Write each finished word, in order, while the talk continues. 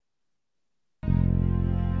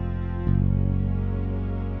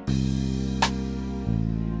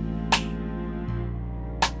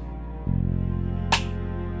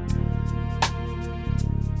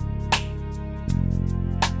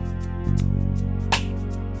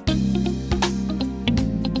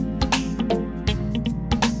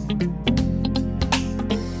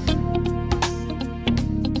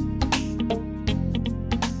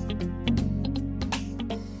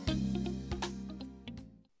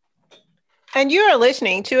And you are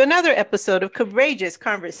listening to another episode of Courageous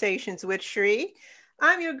Conversations with Cherie.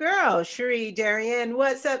 I'm your girl, Cherie Darian.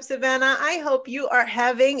 What's up, Savannah? I hope you are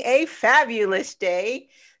having a fabulous day.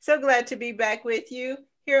 So glad to be back with you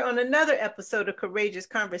here on another episode of Courageous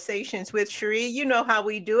Conversations with Cherie. You know how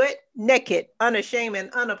we do it: naked, unashamed,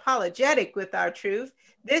 and unapologetic with our truth.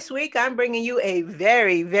 This week, I'm bringing you a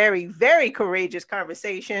very, very, very courageous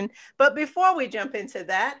conversation. But before we jump into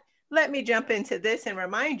that, let me jump into this and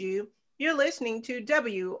remind you you're listening to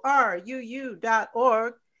WRUU.org,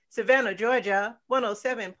 Savannah, Georgia,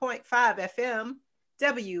 107.5 FM,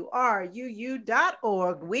 WRUU.org.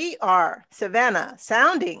 We are Savannah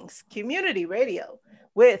Soundings Community Radio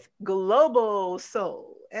with Global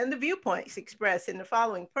Soul. And the viewpoints expressed in the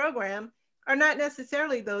following program are not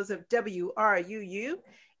necessarily those of WRUU,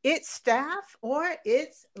 its staff, or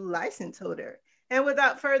its license holder. And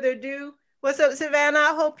without further ado, what's up, Savannah?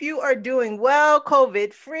 I hope you are doing well,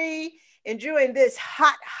 COVID free, enjoying this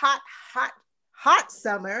hot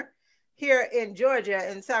summer here in Georgia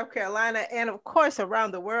and South Carolina, and of course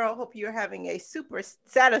around the world. Hope you're having a super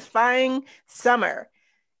satisfying summer.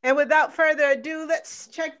 And without further ado, let's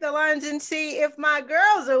check the lines and see if my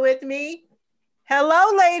girls are with me.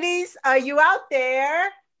 Hello, ladies. Are you out there?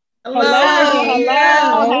 Hello. Hello. Hey.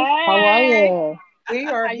 How are you? We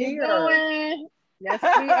are How you here. doing? Yes,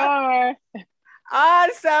 we are.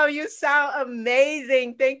 Awesome. You sound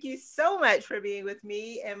amazing. Thank you so much for being with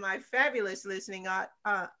me and my fabulous listening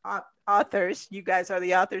authors. You guys are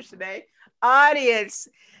the authors today. Audience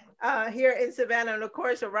here in Savannah and, of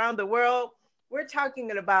course, around the world. We're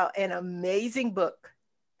talking about an amazing book.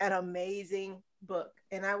 And I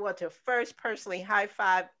want to first personally high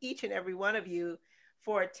five each and every one of you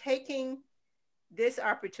for taking this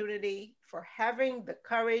opportunity, for having the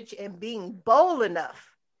courage and being bold enough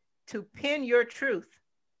to pin your truth.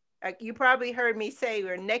 Like you probably heard me say,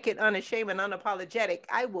 we're naked, unashamed, and unapologetic.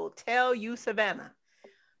 I will tell you, Savannah,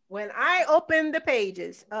 when I opened the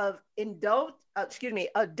pages of adulting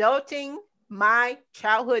my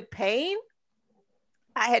childhood pain,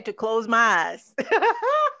 I had to close my eyes.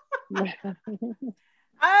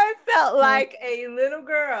 I felt like a little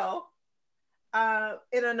girl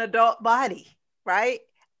in an adult body, right?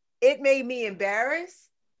 It made me embarrassed.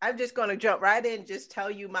 I'm just going to jump right in and just tell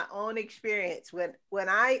you my own experience. When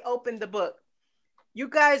I opened the book, you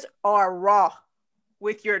guys are raw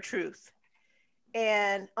with your truth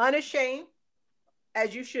and unashamed,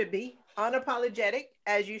 as you should be, unapologetic,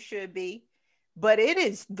 as you should be, but it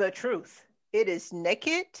is the truth. It is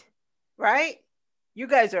naked, right? You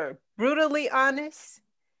guys are brutally honest.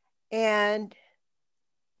 And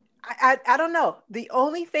I don't know. The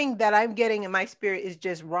only thing that I'm getting in my spirit is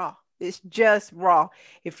just raw. It's just raw.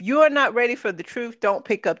 If you are not ready for the truth, don't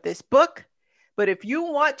pick up this book. But if you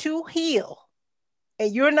want to heal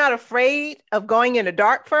and you're not afraid of going in the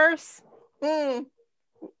dark first, am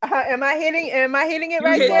I hitting it You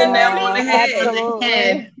right hit there, the nail on ladies? the head.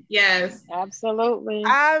 Absolutely. Yes. Absolutely.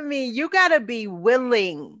 I mean, you got to be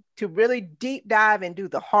willing to really deep dive and do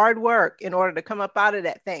the hard work in order to come up out of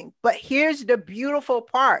that thing. But here's the beautiful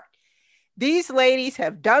part. These ladies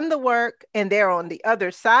have done the work and they're on the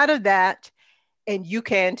other side of that, and you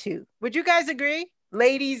can too. Would you guys agree?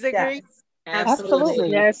 Ladies agree? Yes. Absolutely.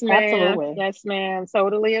 Absolutely. Yes, ma'am. Absolutely. Yes, ma'am.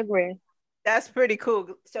 Totally agree. That's pretty cool.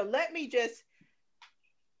 So let me just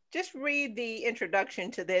read the introduction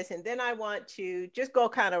to this, and then I want to just go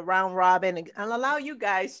kind of round robin and allow you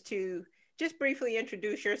guys to just briefly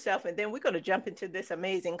introduce yourself, and then we're going to jump into this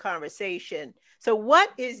amazing conversation. So what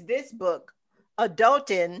is this book,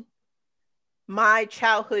 Adulting My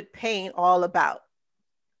Childhood Pain, all about?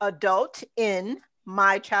 Adult in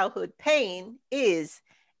My Childhood Pain is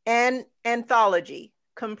an anthology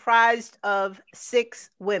comprised of 6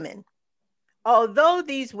 women. Although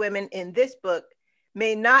these women in this book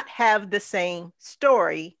may not have the same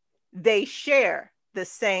story, they share the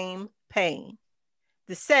same pain.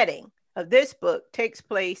 The setting of this book takes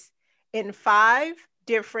place in 5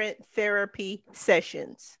 different therapy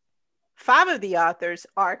sessions. 5 of the authors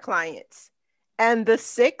are clients, and the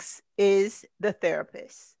 6th is the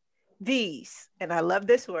therapist. These, and I love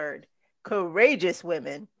this word, courageous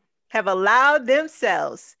women have allowed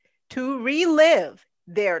themselves to relive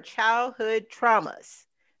their childhood traumas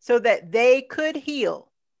so that they could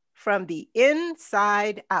heal from the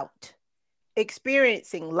inside out.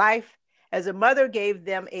 Experiencing life as a mother gave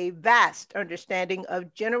them a vast understanding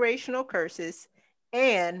of generational curses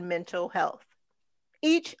and mental health.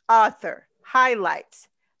 Each author highlights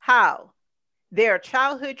how their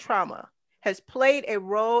childhood trauma has played a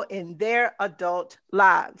role in their adult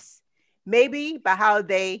lives, maybe by how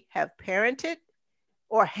they have parented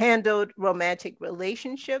or handled romantic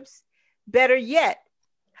relationships, Better yet,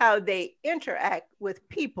 how they interact with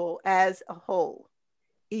people as a whole.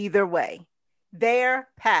 Either way, their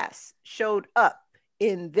past showed up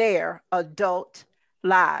in their adult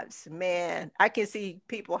lives. Man, I can see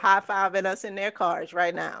people high-fiving us in their cars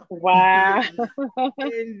right now. Wow.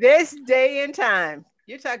 In this day and time,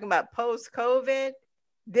 you're talking about post-COVID,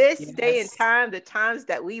 this day and time, the times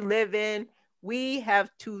that we live in, we have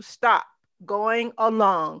to stop going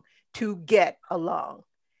along to get along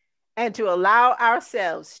and to allow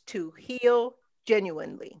ourselves to heal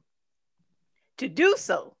genuinely. To do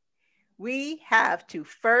so, we have to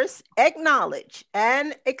first acknowledge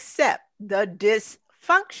and accept the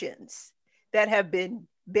dysfunctions that have been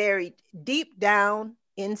buried deep down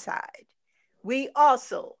inside. We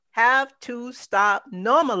also have to stop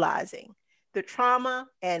normalizing the trauma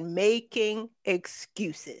and making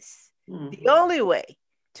excuses. The only way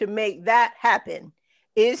to make that happen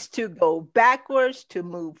is to go backwards to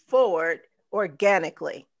move forward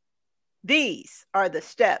organically. These are the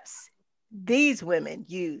steps these women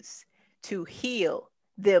use to heal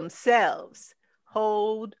themselves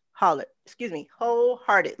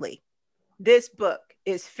wholeheartedly. This book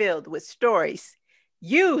is filled with stories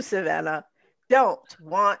you, Savannah, don't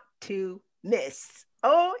want to miss.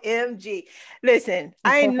 OMG. Listen,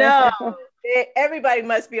 I know everybody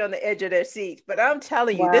must be on the edge of their seats, but I'm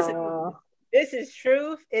telling you, Wow. this is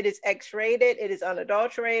truth. It is X-rated. It is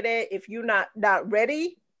unadulterated. If you're not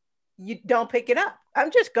ready, you don't pick it up. I'm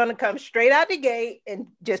just going to come straight out the gate and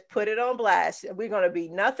just put it on blast. We're going to be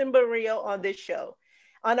nothing but real on this show.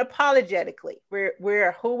 Unapologetically,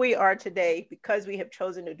 we're who we are today because we have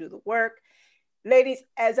chosen to do the work. Ladies,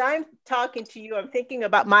 as I'm talking to you, I'm thinking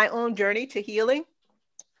about my own journey to healing.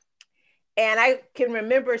 And I can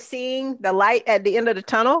remember seeing the light at the end of the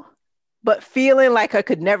tunnel, but feeling like I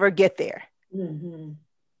could never get there. Mm-hmm.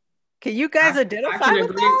 Can you guys identify I can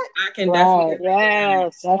with agree. that? I can definitely Right.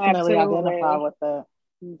 Yes, Definitely absolutely. identify with that.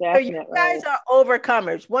 So Definitely. you guys are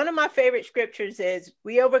overcomers. One of my favorite scriptures is,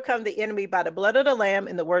 we overcome the enemy by the blood of the Lamb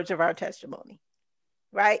and the words of our testimony.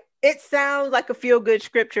 Right? It sounds like a feel-good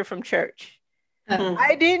scripture from church.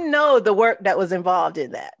 I didn't know the work that was involved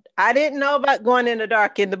in that. I didn't know about going in the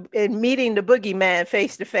dark and meeting the boogeyman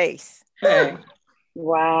face to face. Hey,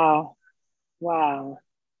 Wow. Wow.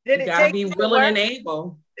 Did you it gotta take be some willing work? and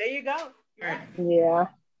able. There you go. Right. Yeah.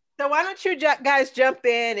 So why don't you guys jump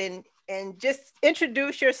in and just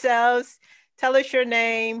introduce yourselves. Tell us your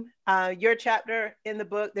name, your chapter in the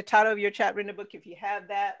book, the title of your chapter in the book, if you have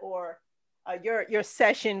that, or your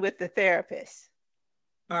session with the therapist.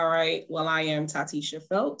 All right. Well, I am Tatisha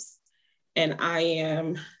Phelps, and I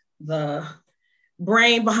am the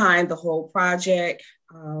brain behind the whole project.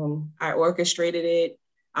 I orchestrated it.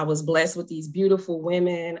 I was blessed with these beautiful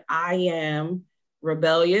women. I am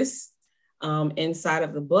rebellious inside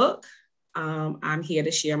of the book. I'm here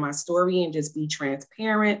to share my story and just be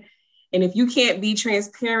transparent. And if you can't be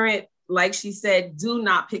transparent, like she said, do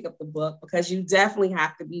not pick up the book, because you definitely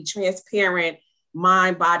have to be transparent.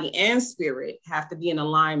 Mind, body, and spirit have to be in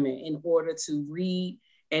alignment in order to read,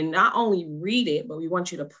 and not only read it, but we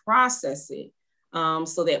want you to process it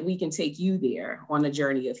so that we can take you there on a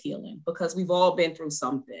journey of healing, because we've all been through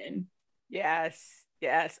something. Yes.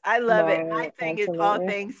 I love it. I think it's all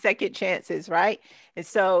things second chances, right? And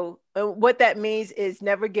so what that means is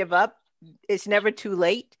never give up. It's never too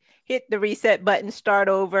late. Hit the reset button, start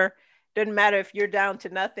over. Doesn't matter if you're down to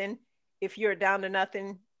nothing. If you're down to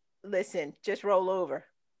nothing, listen, just roll over,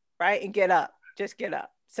 right? And get up. Just get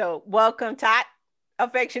up. So welcome, Tot,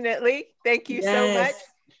 affectionately. Thank you so much.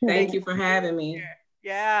 Thank you for having me.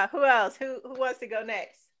 Yeah. Who else? Who wants to go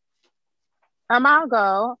next? I'll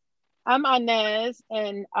go. I'm Inez,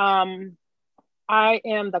 and I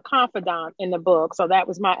am the confidant in the book. So that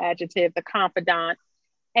was my adjective, the confidant.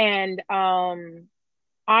 And I'm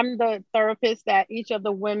the therapist that each of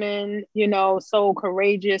the women, so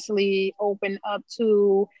courageously open up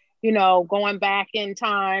to, going back in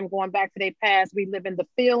time, going back to their past, reliving the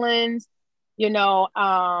feelings, and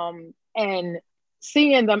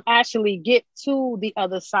seeing them actually get to the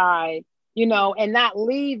other side, and not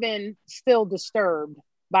leaving still disturbed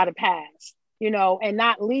by the past, and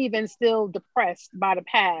not leaving still depressed by the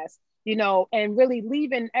past, and really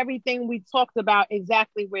leaving everything we talked about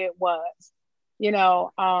exactly where it was,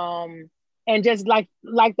 and just like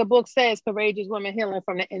the book says, courageous women healing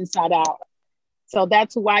from the inside out. So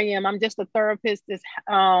that's who I am. I'm just a therapist that's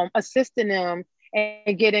assisting them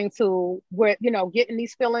and getting to where, getting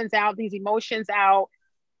these feelings out, these emotions out,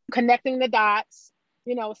 connecting the dots,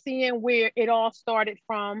 seeing where it all started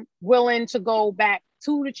from, willing to go back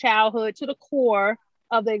to the childhood, to the core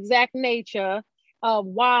of the exact nature of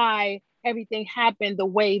why everything happened the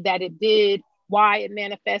way that it did, why it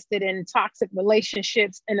manifested in toxic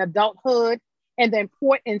relationships in adulthood, and the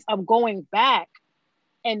importance of going back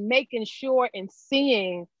and making sure and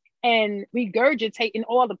seeing and regurgitating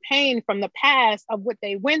all the pain from the past of what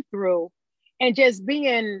they went through, and just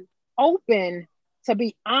being open to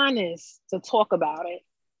be honest, to talk about it.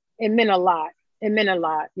 It meant a lot. It meant a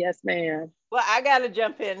lot. Yes, ma'am. Well, I got to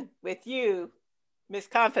jump in with you, Miss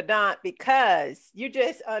Confidant, because you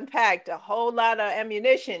just unpacked a whole lot of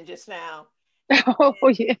ammunition just now. Oh,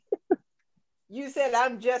 yeah. You said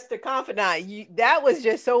I'm just a confidant. That was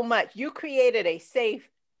just so much. You created a safe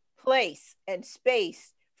place and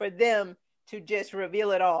space for them to just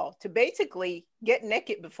reveal it all, to basically get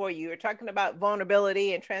naked before you. You're talking about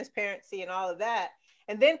vulnerability and transparency and all of that,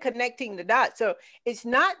 and then connecting the dots. So it's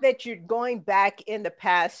not that you're going back in the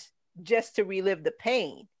past just to relive the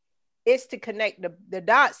pain. It's to connect the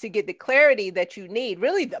dots to get the clarity that you need,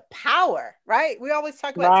 really the power, right? We always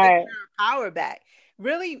talk about taking our power back,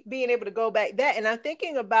 really being able to go back that. And I'm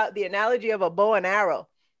thinking about the analogy of a bow and arrow,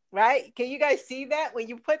 right? Can you guys see that? When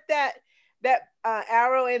you put that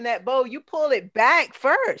arrow in that bow, you pull it back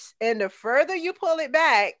first. And the further you pull it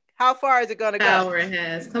back, how far is it going to go? Power it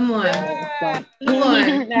has. Come on. Yeah. Come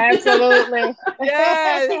on. Absolutely.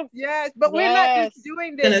 Yes. But we're not just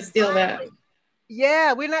doing this. Gonna steal that.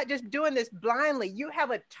 Yeah, we're not just doing this blindly. You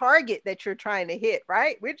have a target that you're trying to hit,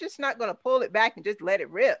 right? We're just not going to pull it back and just let it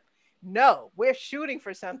rip. No, we're shooting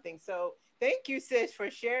for something. So thank you, sis, for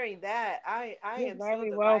sharing that. I am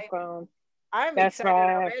very so welcome. I'm excited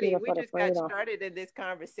already. We just got started in this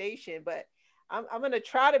conversation, but I'm going to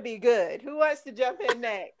try to be good. Who wants to jump in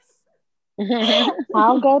next?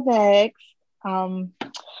 I'll go next.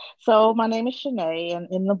 So my name is Shanae, and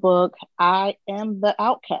in the book, I am the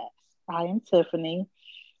outcast. I am Tiffany.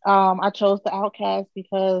 I chose the outcast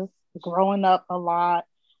because growing up a lot,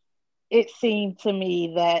 it seemed to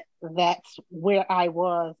me that that's where I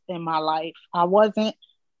was in my life. I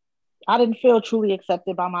didn't feel truly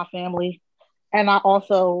accepted by my family. And I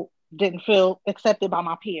also didn't feel accepted by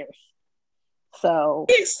my peers. So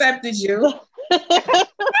he accepted you.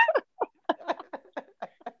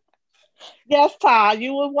 Yes, Ty,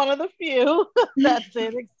 you were one of the few that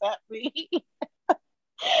did accept me.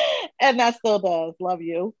 And that still does. Love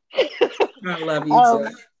you. I love you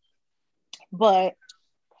too. But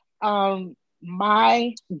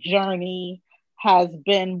my journey has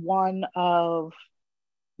been one of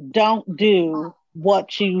don't do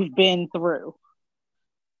what you've been through.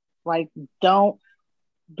 Like, don't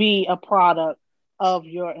be a product of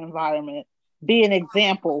your environment. Be an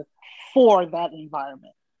example for that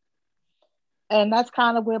environment. And that's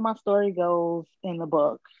kind of where my story goes in the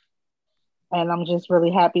book. And I'm just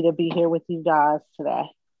really happy to be here with you guys today.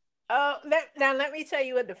 Oh, let me tell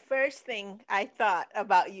you what the first thing I thought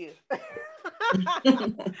about you.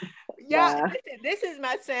 Yeah, this is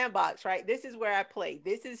my sandbox, right? This is where I play.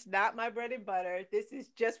 This is not my bread and butter. This is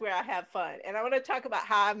just where I have fun. And I want to talk about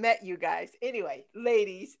how I met you guys. Anyway,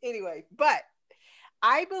 ladies, but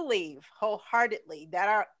I believe wholeheartedly that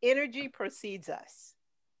our energy precedes us,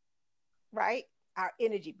 right? Our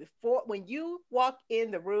energy. When you walk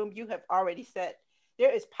in the room, you have already said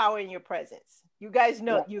there is power in your presence. You guys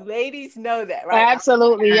know, you ladies know that, right?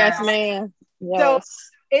 Absolutely. Yes, ma'am. Yes. So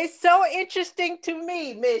it's so interesting to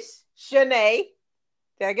me, Miss Shanae.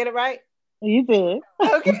 Did I get it right? You did.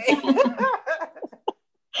 Okay.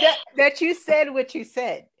 that you said what you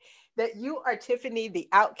said, that you are Tiffany the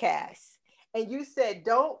outcast. And you said,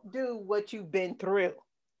 don't do what you've been through.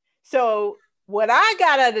 So what I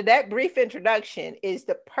got out of that brief introduction is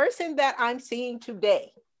the person that I'm seeing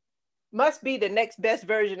today must be the next best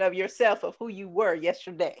version of yourself of who you were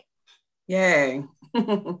yesterday. Yay.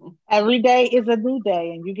 Every day is a new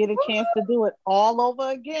day, and you get a chance to do it all over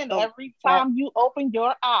again. Every time you open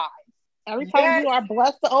your eyes, every time you are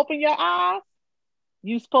blessed to open your eyes,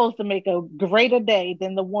 you're supposed to make a greater day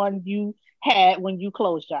than the one you had when you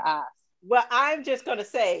closed your eyes. Well, I'm just going to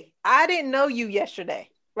say, I didn't know you yesterday,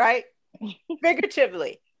 right?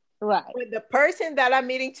 Figuratively. Right. But the person that I'm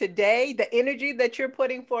meeting today, the energy that you're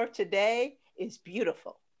putting forth today is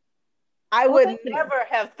beautiful. I would never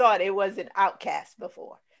have thought it was an outcast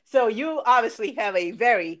before. So you obviously have a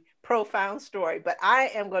very profound story, but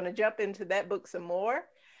I am going to jump into that book some more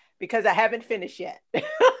because I haven't finished yet. And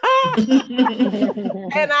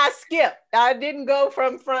I skipped. I didn't go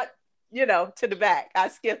from front, to the back. I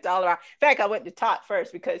skipped all around. In fact, I went to Todd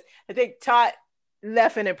first because I think Todd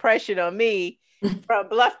left an impression on me from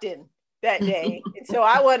Bluffton that day. And so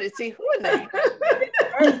I wanted to see who in the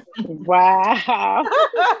Wow.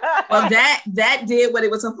 Well, that did what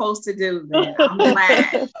it was supposed to do. Then I'm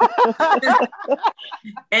glad.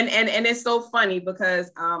 and it's so funny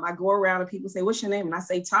because I go around and people say, "What's your name?" And I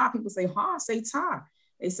say Ta. People say, "Huh?" I say Ta.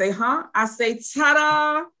 They say, "Huh?" I say,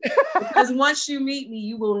 "Ta-da!" Because once you meet me,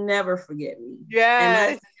 you will never forget me.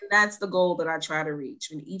 Yes. And that's the goal that I try to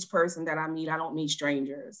reach. And each person that I meet, I don't meet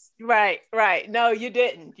strangers. Right. No, you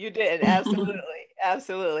didn't. Absolutely.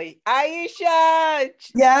 Absolutely. Aisha,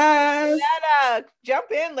 Yes.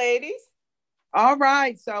 jump in, ladies. All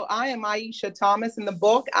right. So I am Aisha Thomas. In the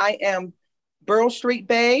book, I am Burl Street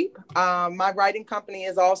Babe. My writing company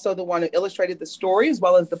is also the one who illustrated the story as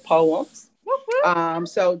well as the poems.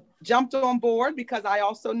 So jumped on board because I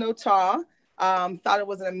also know Ta. Thought it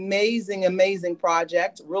was an amazing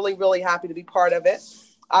project. Really, really happy to be part of it.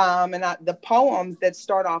 The poems that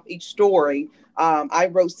start off each story, I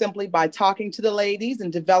wrote simply by talking to the ladies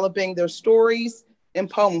and developing their stories in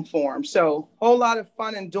poem form. So whole lot of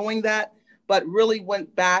fun in doing that, but really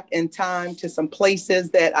went back in time to some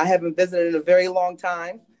places that I haven't visited in a very long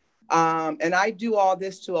time. And I do all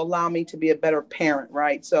this to allow me to be a better parent,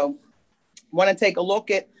 right? So want to take a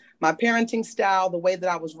look at my parenting style, the way that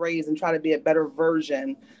I was raised, and try to be a better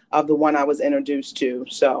version of the one I was introduced to.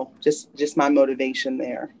 So just my motivation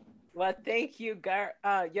there. Well, thank you,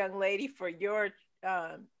 young lady, for your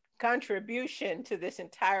contribution to this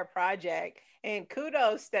entire project. And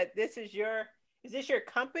kudos that is this your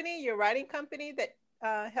company, your writing company that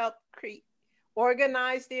helped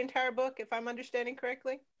organize the entire book, if I'm understanding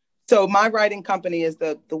correctly? So my writing company is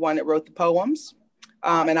the one that wrote the poems.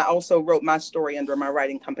 And I also wrote my story under my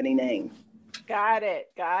writing company name. Got it.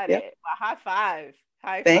 Yep. Well, high five.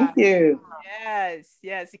 Thank you. Yes.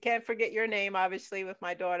 You can't forget your name, obviously, with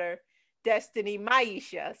my daughter, Destiny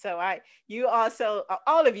Maisha. So you also,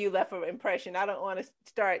 all of you left an impression. I don't want to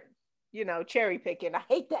start, cherry picking. I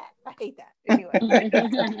hate that. Anyway.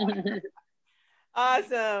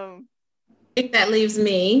 Awesome. I think that leaves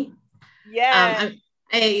me. Yeah.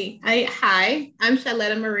 Hi, I'm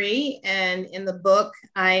Charlotta Marie, and in the book,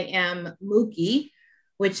 I am Mookie,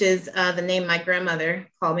 which is the name my grandmother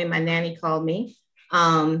called me, my nanny called me.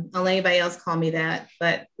 Don't let anybody else call me that,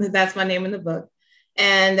 but that's my name in the book.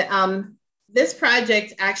 And this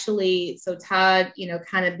project actually, so Todd,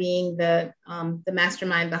 kind of being the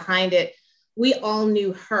mastermind behind it, we all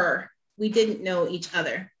knew her. We didn't know each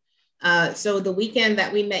other. So the weekend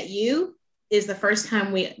that we met you is the first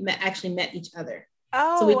time we actually met each other.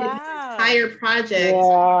 Oh, so we did this entire project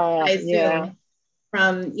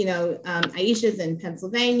from, Aisha's in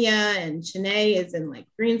Pennsylvania, and Shanae is in like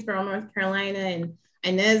Greensboro, North Carolina, and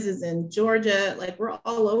Inez is in Georgia. Like we're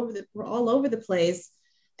all over the place.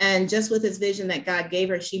 And just with this vision that God gave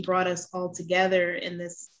her, she brought us all together in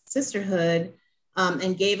this sisterhood,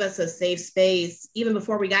 and gave us a safe space. Even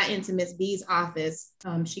before we got into Miss B's office,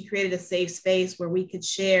 she created a safe space where we could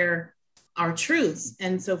share our truths.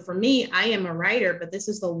 And so for me, I am a writer, but this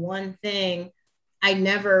is the one thing I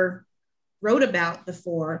never wrote about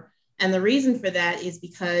before. And the reason for that is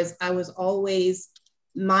because I was always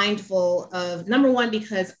mindful of, number one,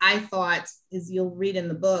 because I thought, as you'll read in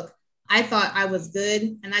the book, I thought I was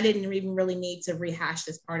good and I didn't even really need to rehash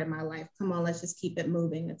this part of my life. Come on, let's just keep it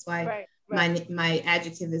moving. That's why my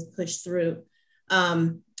adjective is pushed through.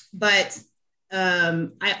 But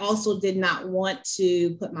I also did not want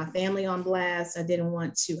to put my family on blast. I didn't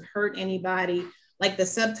want to hurt anybody. Like the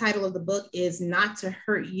subtitle of the book is Not to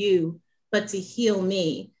Hurt You, but to Heal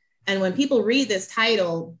Me. And when people read this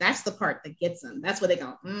title, that's the part that gets them. That's what they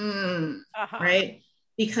go, right?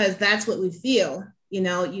 Because that's what we feel.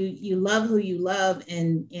 You love who you love.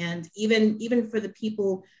 And even for the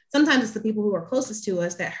people, sometimes it's the people who are closest to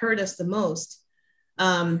us that hurt us the most.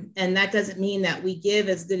 And that doesn't mean that we give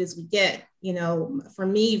as good as we get. For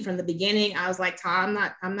me, from the beginning, I was like, I'm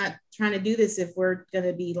not trying to do this if we're going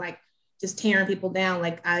to be like just tearing people down.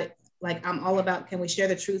 I'm all about, can we share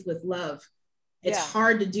the truth with love? It's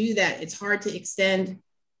hard to do that. It's hard to extend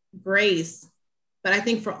grace. But I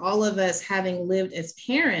think for all of us, having lived as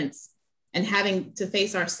parents and having to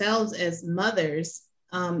face ourselves as mothers,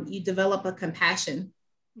 you develop a compassion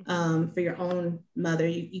for your own mother.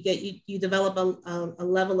 You develop a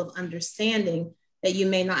level of understanding that you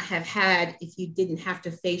may not have had if you didn't have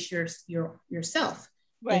to face yourself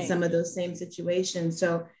in some of those same situations.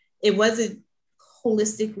 So it was a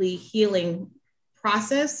holistically healing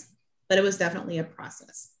process, but it was definitely a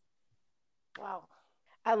process. Wow.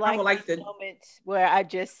 I like the moments where I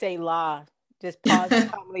just say "la," just pause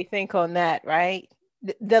and calmly think on that, right?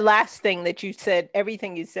 The last thing that you said,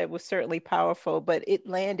 everything you said was certainly powerful, but it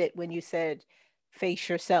landed when you said face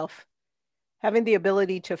yourself. Having the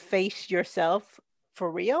ability to face yourself For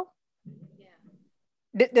real?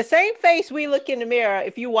 The same face we look in the mirror,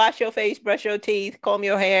 if you wash your face, brush your teeth, comb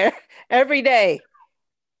your hair every day,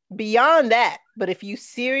 beyond that, but if you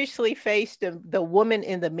seriously face the woman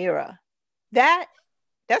in the mirror,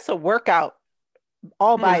 that's a workout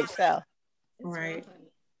all by itself. Right.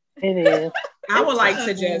 It is. I would like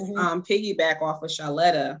to just piggyback off of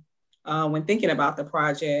Shaletta. When thinking about the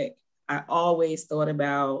project, I always thought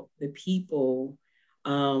about the people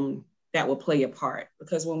that will play a part,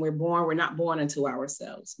 because when we're born, we're not born into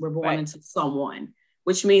ourselves. We're born into someone,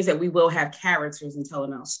 which means that we will have characters in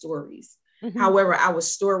telling our stories. Mm-hmm. However, our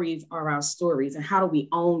stories are our stories, and how do we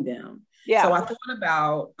own them? Yeah. So I thought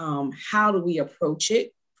about how do we approach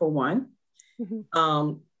it, for one.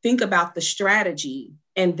 Mm-hmm. Think about the strategy.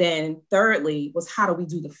 And then thirdly was, how do we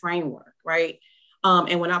do the framework, right?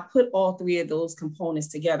 And when I put all three of those components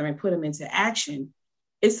together and put them into action,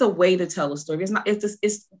 it's a way to tell a story.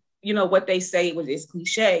 It's you know, what they say is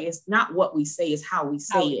cliche. It's not what we say, it's how we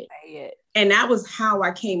say it. And that was how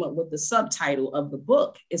I came up with the subtitle of the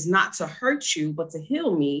book. It's not to hurt you, but to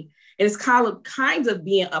heal me. And it's kind of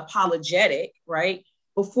being apologetic, right?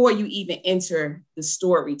 Before you even enter the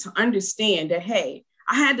story, to understand that, hey,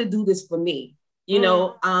 I had to do this for me, you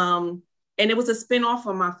know? And it was a spinoff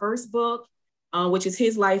of my first book, which is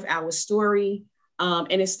His Life, Our Story.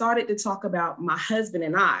 And it started to talk about my husband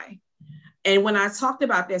and I. And when I talked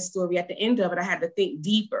about that story, at the end of it, I had to think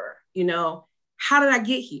deeper, you know, how did I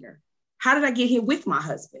get here? How did I get here with my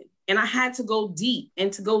husband? And I had to go deep.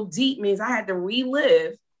 And to go deep means I had to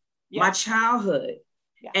relive my childhood.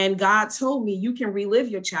 Yeah. And God told me, you can relive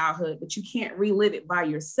your childhood, but you can't relive it by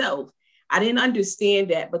yourself. I didn't understand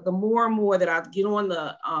that. But the more and more that I get on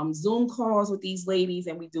the Zoom calls with these ladies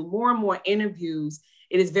and we do more and more interviews,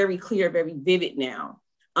 it is very clear, very vivid now.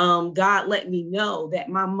 God let me know that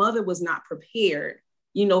my mother was not prepared,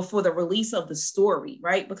 you know, for the release of the story,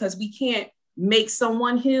 right? Because we can't make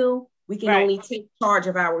someone heal. We can only take charge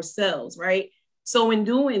of ourselves, right? So in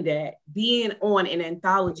doing that, being on an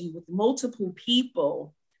anthology with multiple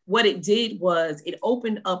people, what it did was it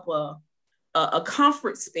opened up a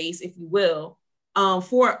comfort space, if you will,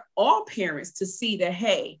 for all parents to see that,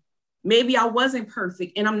 hey, maybe I wasn't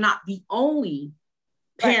perfect and I'm not the only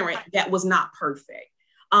parent that was not perfect.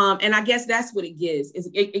 And I guess that's what it gives.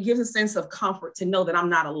 It gives a sense of comfort to know that I'm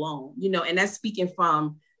not alone, you know, and that's speaking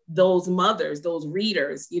from those mothers, those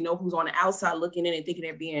readers, you know, who's on the outside looking in and thinking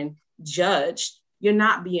they're being judged. You're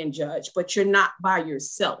not being judged, but you're not by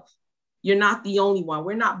yourself. You're not the only one.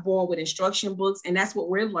 We're not born with instruction books. And that's what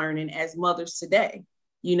we're learning as mothers today,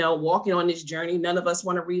 you know, walking on this journey. None of us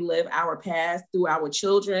want to relive our past through our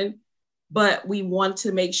children, but we want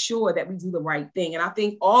to make sure that we do the right thing. And I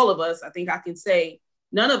think all of us, I think I can say,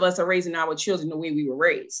 none of us are raising our children the way we were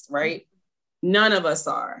raised, right? None of us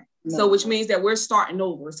are. No. So which means that we're starting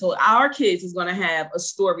over. So our kids is going to have a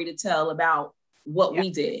story to tell about what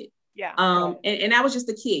we did. Yeah. And that was just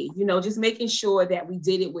the key, you know, just making sure that we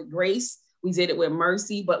did it with grace. We did it with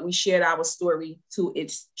mercy, but we shared our story to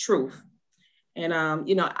its truth. And,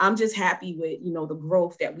 you know, I'm just happy with, you know, the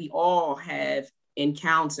growth that we all have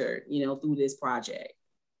encountered, you know, through this project.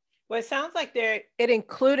 Well, it sounds like it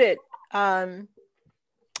included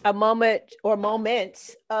a moment or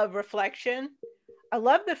moments of reflection. I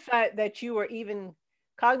love the fact that you were even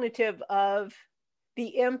cognitive of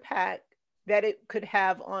the impact that it could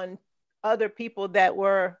have on other people that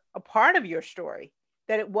were a part of your story,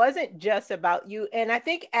 that it wasn't just about you. And I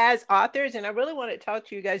think as authors, and I really want to talk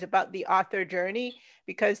to you guys about the author journey,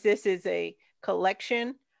 because this is a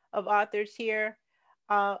collection of authors here,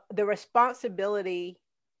 the responsibility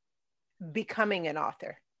becoming an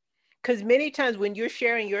author. Because many times when you're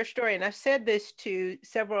sharing your story, and I've said this to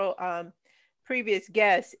several previous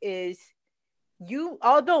guests, is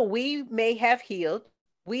although we may have healed,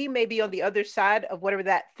 we may be on the other side of whatever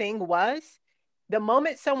that thing was. The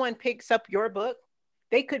moment someone picks up your book,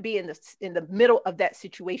 they could be in the middle of that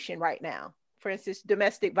situation right now. For instance,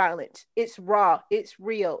 domestic violence. It's raw, it's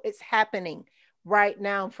real, it's happening right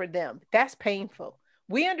now for them. That's painful.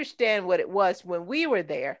 We understand what it was when we were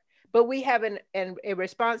there, but we have a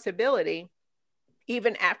responsibility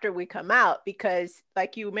even after we come out, because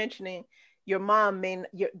like you were mentioning, your mom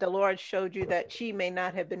the Lord showed you that she may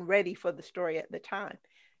not have been ready for the story at the time.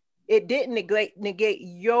 It didn't negate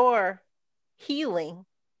your healing,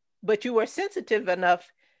 but you were sensitive enough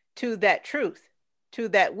to that truth, to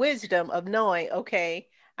that wisdom of knowing, okay,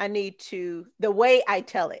 I need to, the way I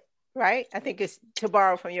tell it, right? I think it's to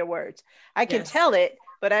borrow from your words. I can tell it,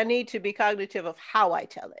 but I need to be cognitive of how I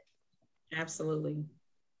tell it. Absolutely.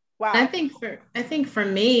 Wow. I think for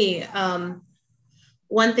me,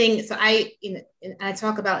 one thing, so I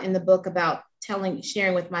talk about in the book about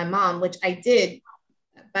sharing with my mom, which I did.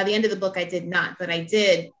 By the end of the book, I did not, but I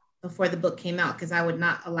did before the book came out, because I would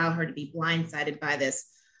not allow her to be blindsided by this.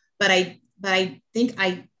 But I think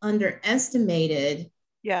I underestimated.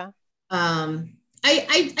 Yeah. I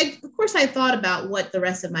of course I thought about what the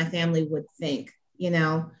rest of my family would think.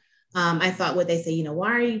 I thought, would they say,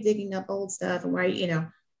 why are you digging up old stuff, and why are you,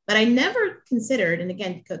 but I never considered, and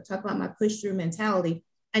again, talk about my push through mentality.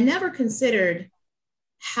 I never considered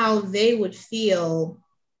how they would feel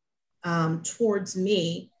towards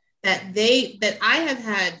me, that I have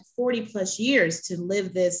had 40 plus years to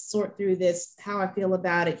live this, sort through this, how I feel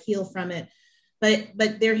about it, heal from it.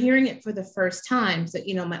 But they're hearing it for the first time. So,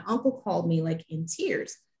 my uncle called me like in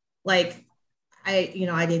tears, like, I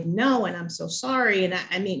didn't know, and I'm so sorry. And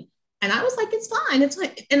and I was like, it's fine. It's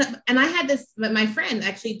like, and I had this, but my friend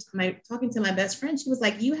actually, talking to my best friend, she was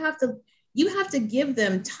like, you have to give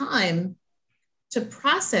them time to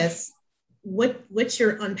process what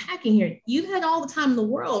you're unpacking here. You've had all the time in the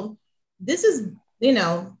world. This is, you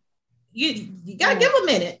gotta give them a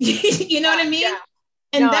minute. You know what I mean? Yeah.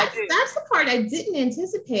 And that's the part I didn't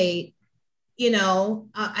anticipate.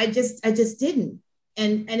 I just didn't.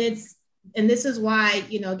 And this is why,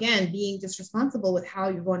 again, being just responsible with how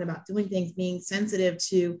you're going about doing things, being sensitive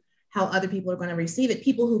to how other people are going to receive it.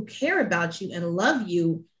 People who care about you and love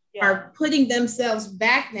you are putting themselves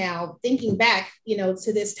back now, thinking back,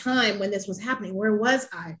 to this time when this was happening. Where was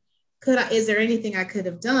I? Is there anything I could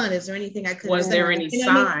have done? Is there anything I could have done? Was there any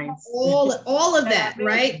signs? All of that,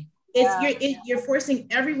 right? You're forcing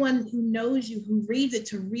everyone who knows you, who reads it,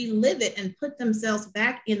 to relive it and put themselves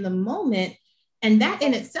back in the moment. And that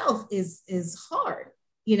in itself is hard.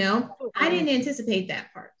 I didn't anticipate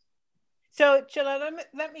that part. So, Chilla,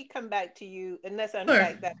 let me come back to you and let's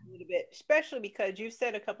unpack that a little bit, especially because you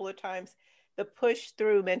said a couple of times the push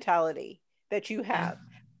through mentality that you have.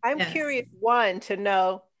 I'm curious, one, to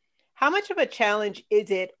know how much of a challenge is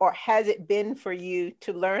it, or has it been for you,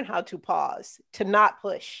 to learn how to pause, to not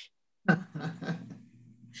push?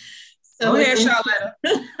 So here's Charlotte.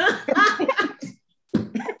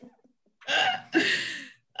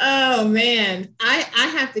 Oh man,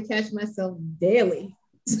 I have to catch myself daily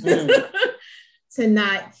to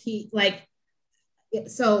not keep, like,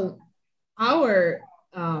 so our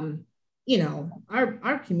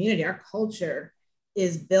our community, our culture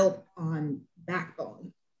is built on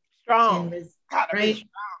backbone, strong, right?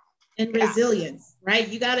 And resilience, right?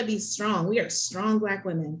 You got to be strong. We are strong Black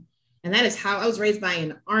women, and that is how I was raised, by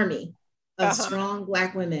an army of strong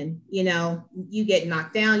Black women. You get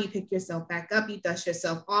knocked down, you pick yourself back up, you dust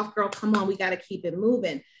yourself off, girl, come on, we got to keep it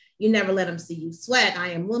moving. You never let them see you sweat. I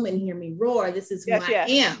am woman, hear me roar. This is who I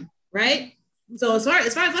am, right? So as far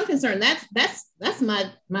as I'm concerned, that's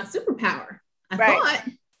my superpower. I thought,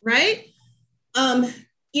 right?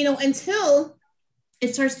 Until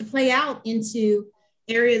it starts to play out into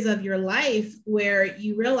areas of your life where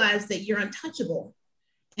you realize that you're untouchable.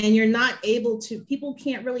 And you're not able to, people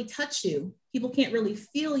can't really touch you. People can't really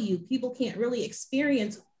feel you. People can't really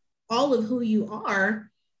experience all of who you are,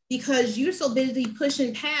 because you're so busy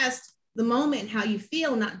pushing past the moment, how you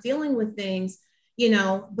feel, not dealing with things,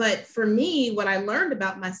 But for me, what I learned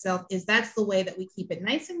about myself is that's the way that we keep it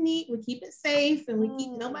nice and neat. We keep it safe, and we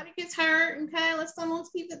keep, nobody gets hurt. Okay, let's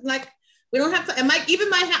keep it, like, we don't have to, and even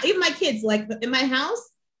my kids, like in my house,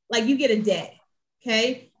 like, you get a day.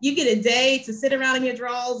 Okay, you get a day to sit around in your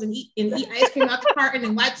drawers and eat ice cream out the carton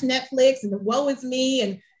and watch Netflix, and the woe is me,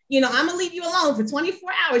 and I'm gonna leave you alone for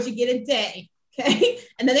 24 hours. You get a day, okay,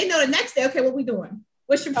 and then they know the next day. Okay, what we doing?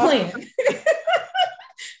 What's your plan?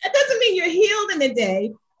 That doesn't mean you're healed in a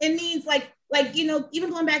day. It means like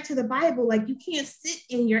even going back to the Bible, like, you can't sit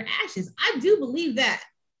in your ashes. I do believe that.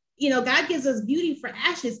 God gives us beauty for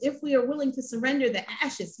ashes if we are willing to surrender the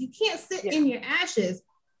ashes. You can't sit in your ashes.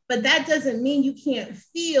 But that doesn't mean you can't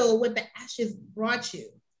feel what the ashes brought you.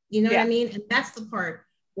 You know what I mean? And that's the part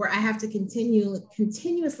where I have to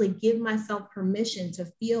continuously give myself permission to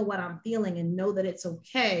feel what I'm feeling and know that it's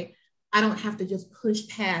okay. I don't have to just push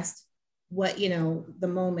past what, the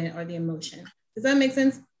moment or the emotion. Does that make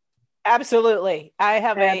sense? Absolutely. I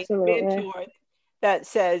have a mentor that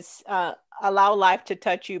says, allow life to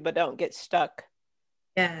touch you, but don't get stuck.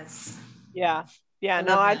 Yes. Yeah.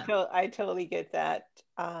 No, I totally get that.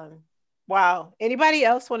 Wow. Anybody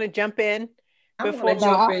else want to jump in? I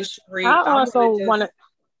also want to.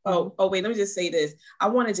 Oh, wait, let me just say this. I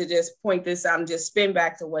wanted to just point this out and just spin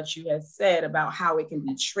back to what you had said about how it can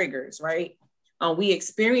be triggers, right? We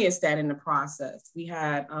experienced that in the process. We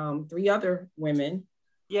had 3 other women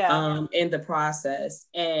in the process,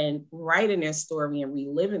 and writing their story and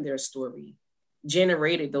reliving their story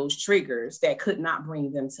generated those triggers that could not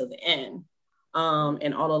bring them to the end.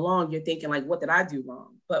 And all along you're thinking like, what did I do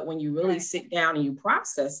wrong? But when you really sit down and you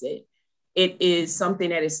process it, it is something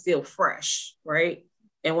that is still fresh, right?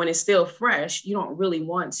 And when it's still fresh, you don't really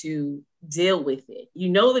want to deal with it. You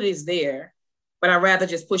know that it's there, but I'd rather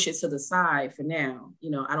just push it to the side for now.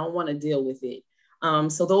 You know, I don't want to deal with it.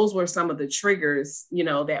 So those were some of the triggers, you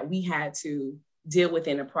know, that we had to deal with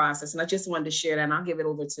in the process. And I just wanted to share that, and I'll give it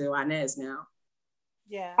over to Inez now.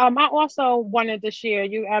 Yeah. I also wanted to share,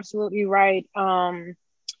 you're absolutely right.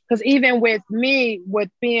 Because even with me, with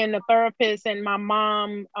being a therapist and my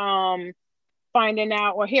mom finding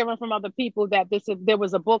out or hearing from other people that there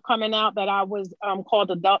was a book coming out that I was called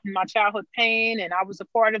Adulting My Childhood Pain, and I was a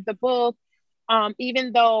part of the book.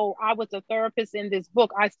 Even though I was a therapist in this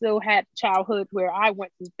book, I still had childhood where I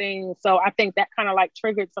went through things. So I think that kind of like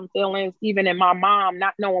triggered some feelings, even in my mom,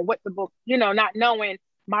 not knowing what the book, you know, not knowing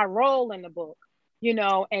my role in the book, you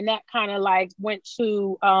know, and that kind of like went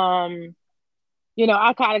to, you know,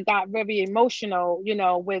 I kind of got very emotional, you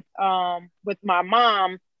know, with my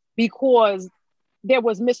mom, because there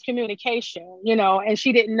was miscommunication, you know, and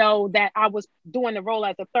she didn't know that I was doing the role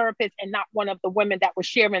as a therapist and not one of the women that was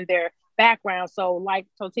sharing their background. So like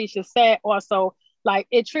Totisha said, also, like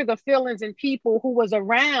it triggered feelings in people who was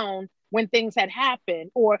around when things had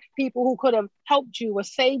happened, or people who could have helped you or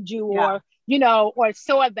saved you, or, you know, or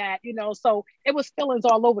saw that, you know, so it was feelings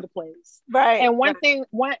all over the place. Right. And one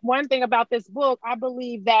thing about this book, I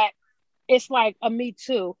believe that it's like a me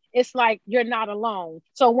too. It's like, you're not alone.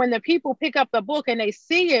 So when the people pick up the book and they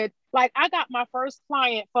see it, like I got my first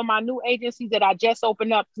client for my new agency that I just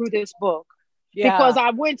opened up through this book. Because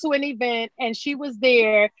I went to an event and she was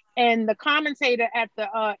there, and the commentator at the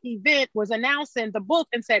event was announcing the book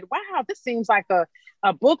and said, wow, this seems like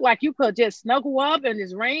a book like you could just snuggle up and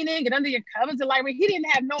it's raining, get under your covers. And like, he didn't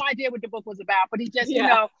have no idea what the book was about, but he just, you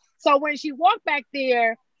know. So when she walked back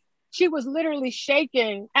there, she was literally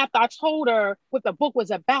shaking after I told her what the book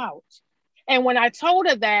was about. And when I told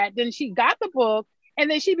her that, then she got the book, and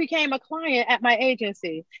then she became a client at my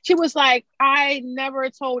agency. She was like, I never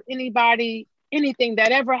told anybody anything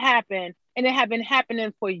that ever happened, and it had been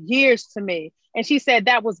happening for years to me. And she said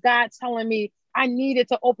that was God telling me I needed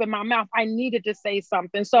to open my mouth. I needed to say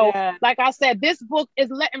something. So like I said, this book is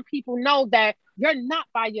letting people know that you're not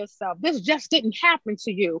by yourself. This just didn't happen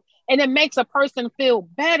to you. And it makes a person feel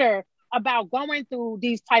better about going through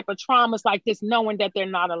these type of traumas like this, knowing that they're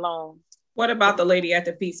not alone. What about the lady at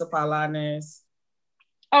the pizza parlor, Inez?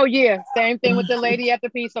 Oh yeah, same thing with the lady at the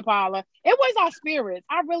pizza parlor. It was our spirits.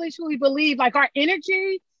 I really truly believe, like our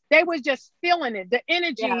energy, they was just feeling it, the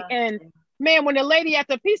energy. And man, when the lady at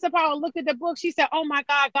the pizza parlor looked at the book, she said, oh my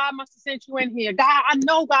God, God must have sent you in here. God, I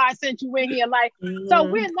know God sent you in here. Like, so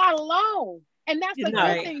we're not alone. And that's a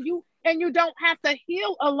good thing. You don't have to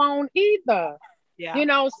heal alone either. Yeah. You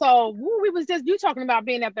know, so we was just, you talking about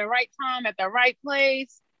being at the right time, at the right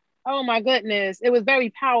place. Oh my goodness. It was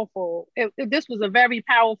very powerful. This was a very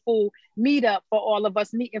powerful meetup for all of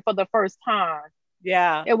us meeting for the first time.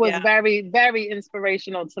 Yeah. It was very, very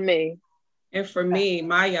inspirational to me. And for me,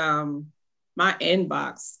 my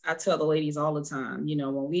inbox, I tell the ladies all the time, you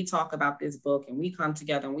know, when we talk about this book and we come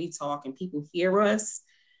together and we talk and people hear us,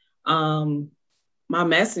 my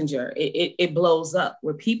messenger, it blows up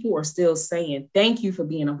where people are still saying, thank you for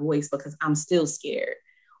being a voice because I'm still scared.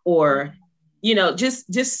 Or, you know,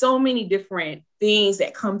 just so many different things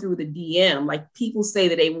that come through the DM. Like people say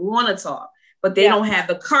that they want to talk, but they don't have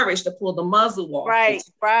the courage to pull the muzzle off.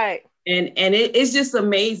 Right. And it's just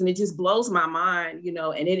amazing. It just blows my mind, you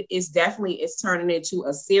know, and it's turning into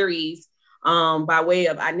a series by way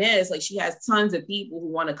of Inez. Like she has tons of people who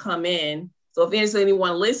want to come in. So if there's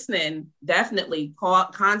anyone listening, definitely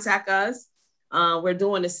contact us. We're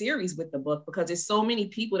doing a series with the book because there's so many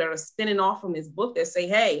people that are spinning off from this book that say,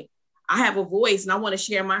 hey, I have a voice and I want to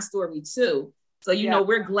share my story too. So, you know,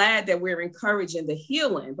 we're glad that we're encouraging the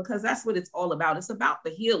healing because that's what it's all about. It's about the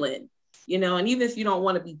healing, you know, and even if you don't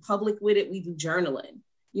want to be public with it, we do journaling,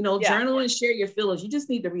 you know, journal and share your feelings. You just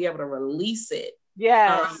need to be able to release it.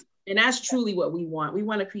 Yes. And that's truly what we want. We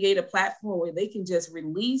want to create a platform where they can just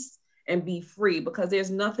release and be free because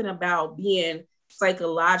there's nothing about being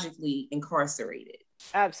psychologically incarcerated.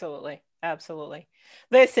 Absolutely.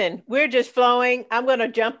 Listen, we're just flowing. I'm going to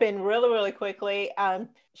jump in really, really quickly.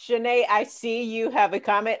 Shanae, I see you have a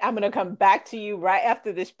comment. I'm going to come back to you right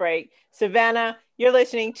after this break. Savannah, you're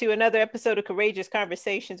listening to another episode of Courageous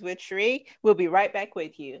Conversations with Cherie. We'll be right back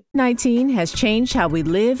with you. COVID-19 has changed how we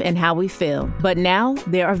live and how we feel. But now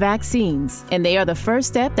there are vaccines, and they are the first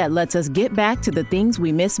step that lets us get back to the things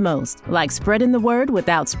we miss most, like spreading the word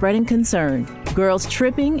without spreading concern, girls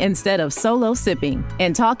tripping instead of solo sipping,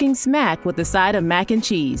 and talking smack with the side of mac and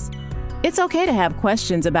cheese. It's okay to have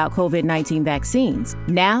questions about COVID-19 vaccines.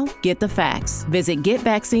 Now, get the facts. Visit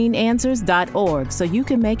getvaccineanswers.org so you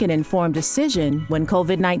can make an informed decision when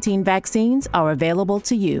COVID-19 vaccines are available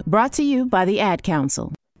to you. Brought to you by the Ad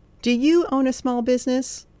Council. Do you own a small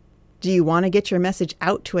business? Do you want to get your message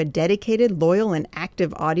out to a dedicated, loyal, and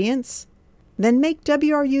active audience? Then make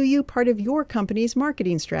WRUU part of your company's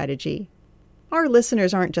marketing strategy. Our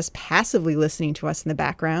listeners aren't just passively listening to us in the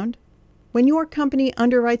background. When your company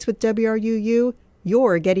underwrites with WRUU,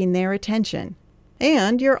 you're getting their attention.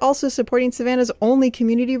 And you're also supporting Savannah's only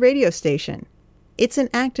community radio station. It's an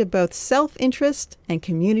act of both self-interest and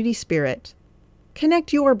community spirit.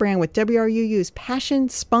 Connect your brand with WRUU's passion,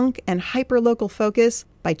 spunk, and hyper-local focus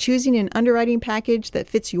by choosing an underwriting package that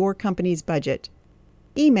fits your company's budget.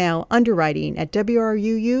 Email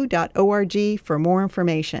underwriting@wruu.org for more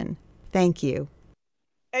information. Thank you.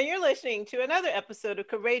 And you're listening to another episode of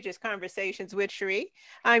Courageous Conversations with Cherie.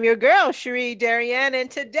 I'm your girl, Cherie Darien, and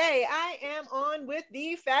today I am on with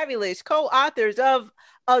the fabulous co-authors of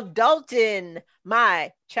Adulting,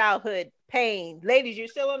 My Childhood Pain. Ladies, you're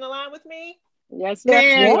still on the line with me? Yes,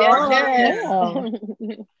 ma'am.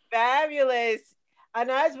 Yeah. Fabulous.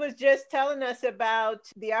 Anaz was just telling us about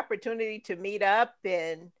the opportunity to meet up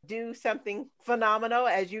and do something phenomenal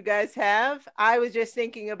as you guys have. I was just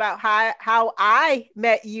thinking about how I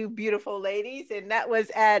met you beautiful ladies, and that was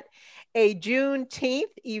at a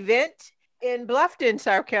Juneteenth event in Bluffton,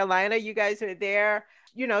 South Carolina. You guys are there,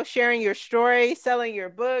 you know, sharing your story, selling your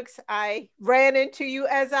books. I ran into you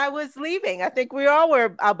as I was leaving. I think we all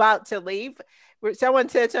were about to leave. Someone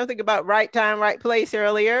said something about right time, right place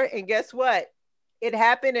earlier, and guess what? It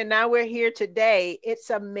happened, and now we're here today.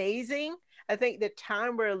 It's amazing. I think the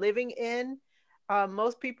time we're living in,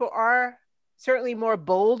 most people are certainly more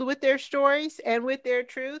bold with their stories and with their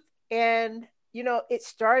truth. And, you know, it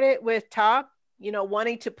started with talk, you know,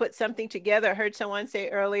 wanting to put something together. I heard someone say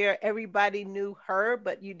earlier, everybody knew her,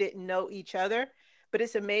 but you didn't know each other. But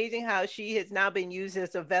it's amazing how she has now been used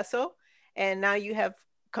as a vessel. And now you have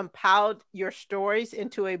compiled your stories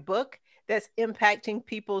into a book that's impacting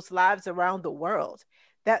people's lives around the world.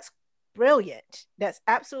 That's brilliant. That's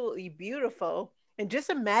absolutely beautiful. And just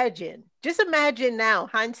imagine now,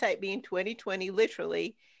 hindsight being 2020,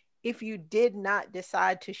 literally, if you did not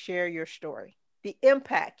decide to share your story, the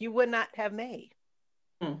impact you would not have made.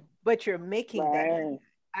 But you're making that impact.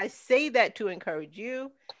 I say that to encourage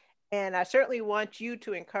you. And I certainly want you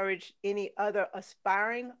to encourage any other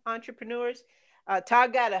aspiring entrepreneurs.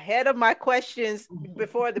 Todd got ahead of my questions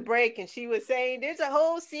before the break, and she was saying, there's a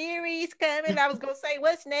whole series coming. I was going to say,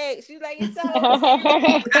 what's next? She's like, it's a whole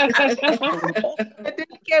series.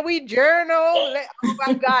 Can we journal? Oh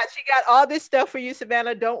my God, she got all this stuff for you,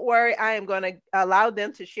 Savannah. Don't worry. I am going to allow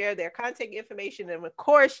them to share their contact information and, of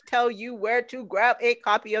course, tell you where to grab a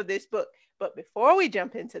copy of this book. But before we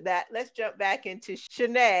jump into that, let's jump back into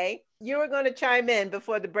Shanae. You were going to chime in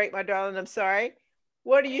before the break, my darling. I'm sorry.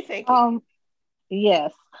 What are you thinking?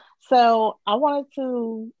 Yes. So I wanted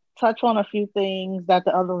to touch on a few things that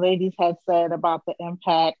the other ladies had said about the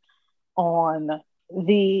impact on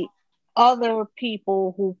the other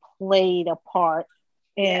people who played a part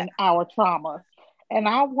in our trauma. And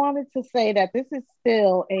I wanted to say that this is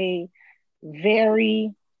still a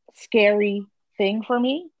very scary thing for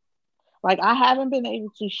me. Like, I haven't been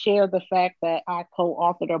able to share the fact that I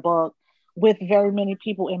co-authored a book with very many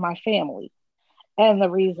people in my family. And the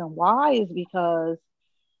reason why is because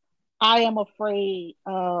I am afraid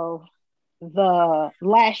of the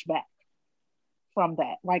lashback from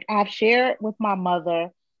that. Like, I've shared with my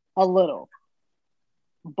mother a little,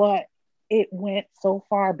 but it went so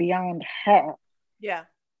far beyond her. Yeah.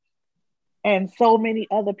 And so many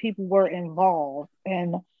other people were involved.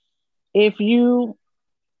 And if you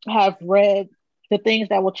have read the things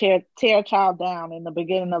that will tear a child down in the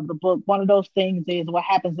beginning of the book, one of those things is what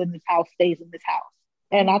happens in this house stays in this house.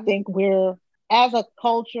 And I think as a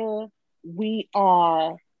culture, we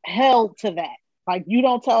are held to that. Like, you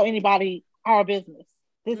don't tell anybody our business.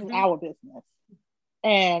 This is our business.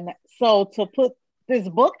 And so to put this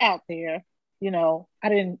book out there, I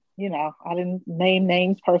didn't name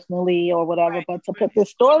names personally or whatever, but to put this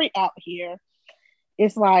story out here,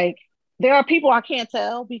 it's like, there are people I can't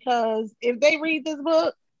tell, because if they read this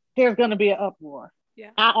book, there's going to be an uproar.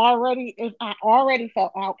 Yeah. I already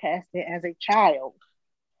felt outcasted as a child.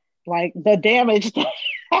 Like, the damage that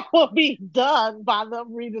will be done by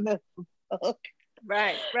them reading this book.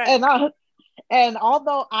 Right. And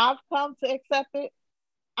although I've come to accept it,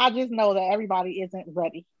 I just know that everybody isn't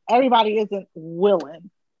ready. Everybody isn't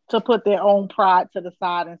willing to put their own pride to the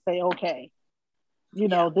side and say, okay,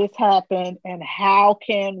 this happened, and how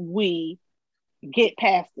can we get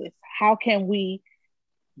past this? How can we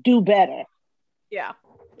do better? Yeah.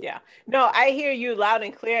 Yeah. No, I hear you loud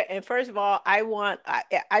and clear. And first of all, I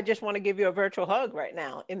just want to give you a virtual hug right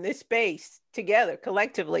now in this space together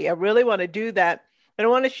collectively. I really want to do that. And I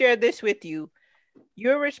want to share this with you.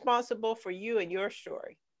 You're responsible for you and your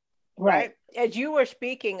story, right? As you were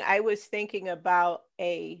speaking, I was thinking about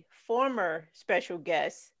a former special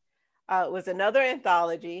guest. It was another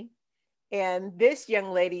anthology. And this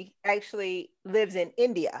young lady actually lives in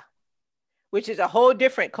India, which is a whole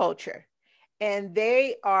different culture. And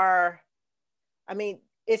they are, I mean,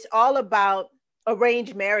 it's all about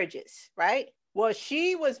arranged marriages, right? Well,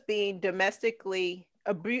 she was being domestically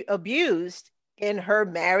abused in her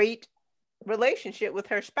married relationship with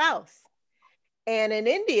her spouse. And in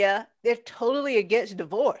India, they're totally against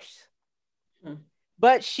divorce.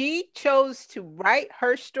 But she chose to write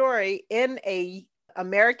her story in a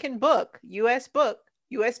American book, US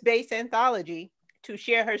based anthology, to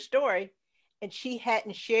share her story. And she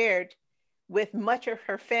hadn't shared with much of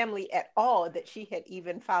her family at all that she had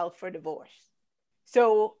even filed for divorce.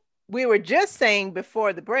 So we were just saying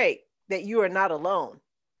before the break that you are not alone.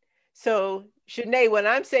 So Shanae, what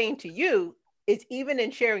I'm saying to you is even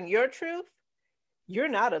in sharing your truth, you're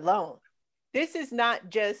not alone. This is not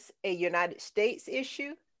just a United States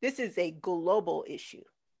issue. This is a global issue.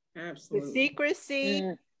 Absolutely. The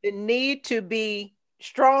secrecy, the need to be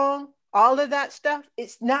strong, all of that stuff,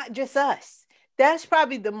 it's not just us. That's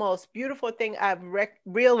probably the most beautiful thing I've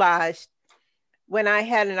realized when I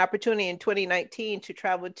had an opportunity in 2019 to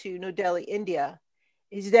travel to New Delhi, India,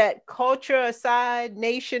 is that culture aside,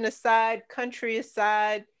 nation aside, country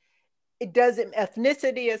aside,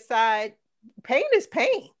 ethnicity aside, pain is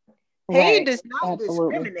pain. Pain does not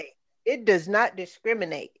discriminate. It does not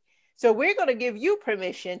discriminate. So we're going to give you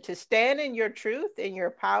permission to stand in your truth and your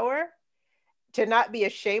power, to not be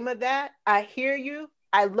ashamed of that. I hear you.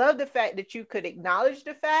 I love the fact that you could acknowledge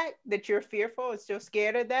the fact that you're fearful and still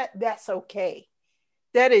scared of that. That's okay.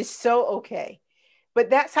 That is so okay. But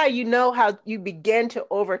that's how you know how you begin to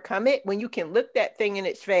overcome it, when you can look that thing in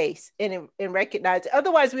its face and recognize it.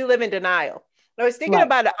 Otherwise, we live in denial. I was thinking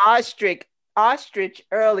about an ostrich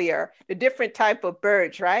earlier, the different type of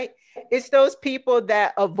birds, right? It's those people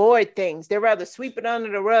that avoid things. They'd rather sweep it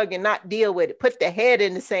under the rug and not deal with it, put their head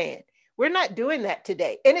in the sand. We're not doing that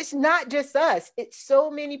today. And it's not just us. It's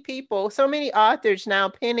so many people, so many authors now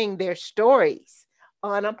penning their stories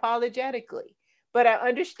unapologetically. But I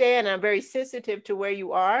understand, I'm very sensitive to where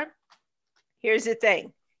you are. Here's the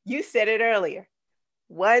thing. You said it earlier.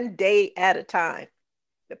 One day at a time.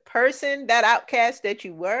 The person, that outcast that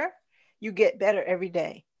you were, you get better every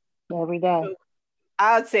day. Every day. So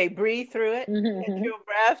I'd say breathe through it. Take your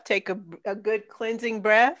breath. Take a good cleansing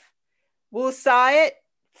breath. We'll sigh it.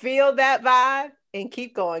 Feel that vibe and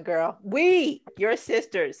keep going, girl. We, your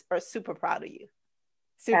sisters, are super proud of you.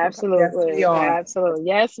 Absolutely. Yes, absolutely.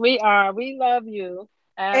 Yes, we are. We love you.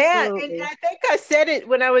 Absolutely. And I think I said it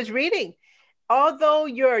when I was reading. Although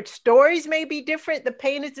your stories may be different, the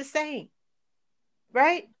pain is the same.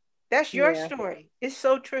 Right? That's your story. It's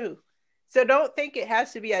so true. So don't think it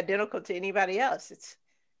has to be identical to anybody else.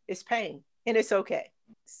 It's pain, and it's okay.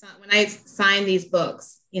 So when I sign these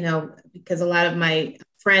books, because a lot of my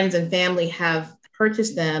friends and family have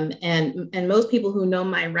purchased them, and most people who know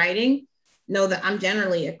my writing know that I'm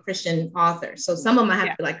generally a Christian author. So some of them I have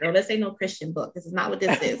to be like, girl, this ain't no Christian book. This is not what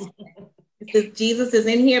this is. Jesus is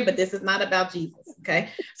in here, but this is not about Jesus. Okay.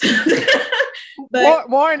 But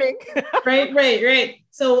warning. right.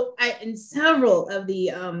 So in several of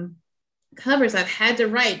the covers, I've had to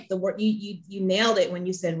write the word. You nailed it when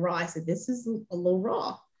you said raw. I said, this is a little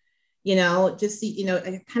raw, just see,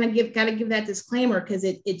 I kind of got to give that disclaimer, because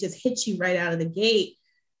it just hits you right out of the gate.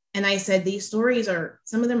 And I said, these stories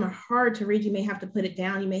some of them are hard to read. You may have to put it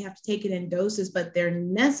down. You may have to take it in doses, but they're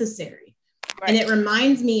necessary. Right. And it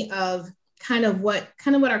reminds me of kind of what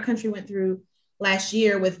our country went through last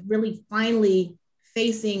year, with really finally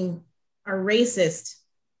facing our racist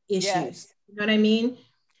issues. Yes. You know what I mean?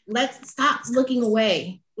 Let's stop looking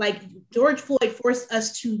away. Like George Floyd forced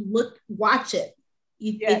us to watch it.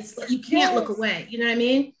 You can't look away. You know what I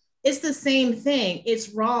mean? It's the same thing. It's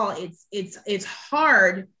raw. It's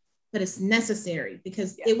hard, but it's necessary,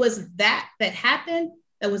 because it was that happened.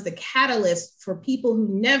 That was the catalyst for people who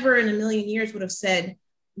never in a million years would have said,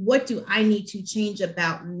 what do I need to change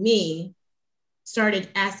about me? Started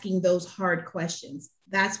asking those hard questions.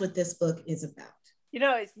 That's what this book is about.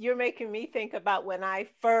 You're making me think about when I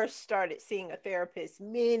first started seeing a therapist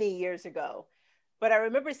many years ago. But I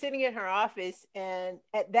remember sitting in her office, and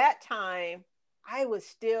at that time, I was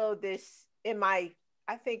still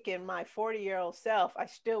I think in my 40-year-old self, I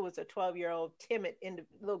still was a 12-year-old timid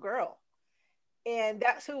little girl. And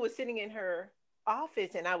that's who was sitting in her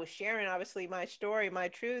office. And I was sharing, obviously, my story, my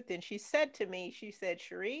truth. And she said to me, she said,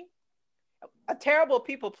 Cherie, a terrible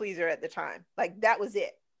people pleaser at the time. Like, that was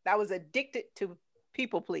it. I was addicted to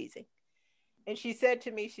people pleasing. And she said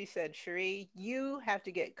to me, she said, Cherie, you have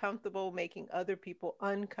to get comfortable making other people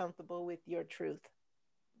uncomfortable with your truth.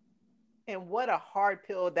 And what a hard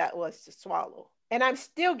pill that was to swallow. And I'm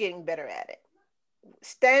still getting better at it.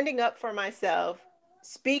 Standing up for myself,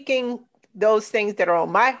 speaking those things that are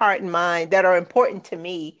on my heart and mind that are important to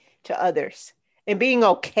me, to others, and being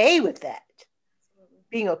okay with that.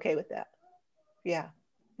 Being okay with that. Yeah.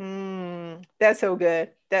 That's so good.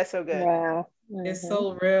 That's so good. Wow. It's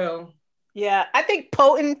so real. Yeah. I think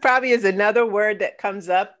potent probably is another word that comes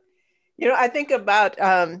up. You know, I think about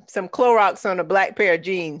some Clorox on a black pair of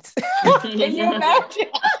jeans. Can you imagine?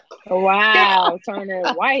 Wow, turning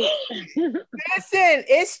white. Listen,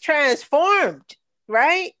 it's transformed,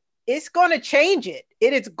 right? It's going to change it.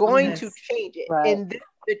 It is going to change it. Right. And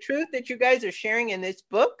the truth that you guys are sharing in this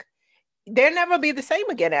book, they'll never be the same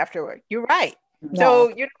again afterward. You're right. No. So,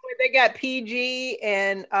 you know, they got PG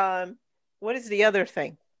and what is the other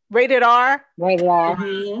thing? Rated R. Rated R.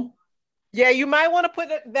 Mm-hmm. Yeah, you might want to put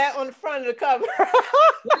that on the front of the cover.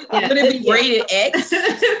 Would it be rated X?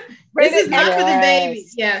 This is not for the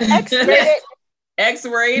babies. Yeah. X-rated.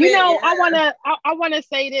 X-rated. You know, yeah. I wanna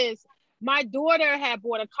say this. My daughter had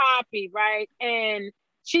bought a copy, right? And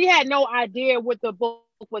she had no idea what the book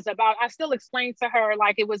was about. I still explained to her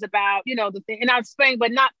like it was about, you know, the thing. And I explained,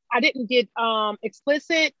 but I didn't get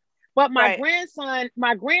explicit. But my grandson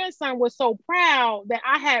was so proud that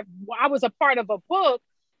I was a part of a book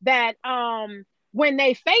that when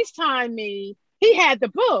they FaceTime me, he had the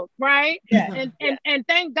book, right? Yeah. And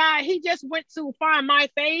thank God he just went to find my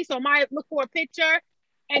face or look for a picture.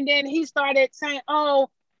 And then he started saying, oh,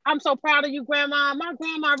 I'm so proud of you, Grandma. My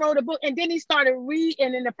grandma wrote a book. And then he started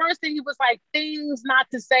reading. And the first thing he was like, things not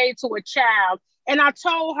to say to a child. And I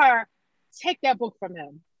told her, take that book from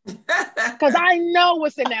him. Because I know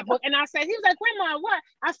what's in that book. And I said, he was like, Grandma, what?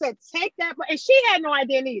 I said, take that book. And she had no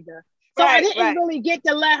idea neither. So I didn't really get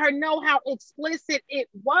to let her know how explicit it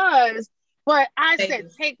was. But I said,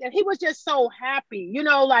 take that. He was just so happy, you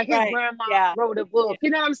know, like his grandma wrote a book. You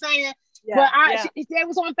know what I'm saying? Yeah. But it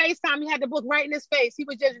was on FaceTime. He had the book right in his face. He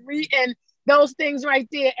was just reading those things right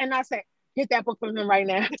there. And I said, get that book from him right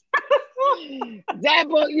now. That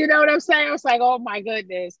book, you know what I'm saying? I was like, oh my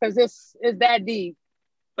goodness, because this is that deep.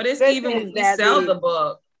 But it's even when we sell the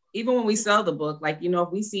book, even when we sell the book, like, you know,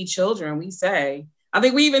 if we see children, we say, I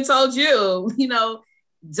think we even told you, you know,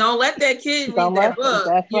 don't let that kid read that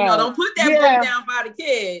book. You know, don't put that book down by the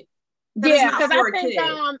kid. Yeah, because I think,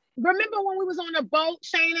 remember when we was on a boat,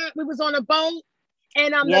 Shayna? We was on a boat,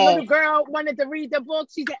 and the little girl wanted to read the book.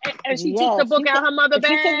 She took the book out her mother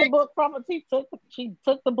bag. She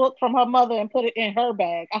took the book from her mother and put it in her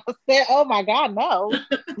bag. I said, "Oh my God, no!"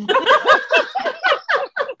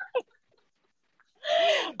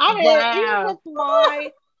 I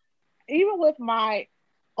mean, even with my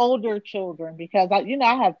older children, because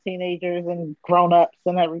I have teenagers and grown-ups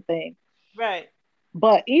and everything. Right.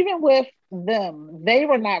 But even with them, they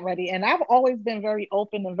were not ready. And I've always been very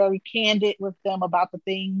open and very candid with them about the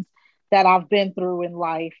things that I've been through in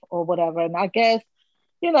life or whatever. And I guess,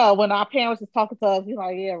 you know, when our parents was talking to us, you're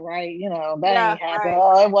like, yeah, right, you know, that ain't happened.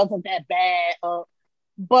 Oh, it wasn't that bad.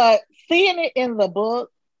 But seeing it in the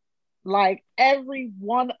book, like every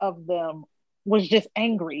one of them was just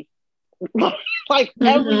angry. Like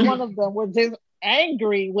every one of them was just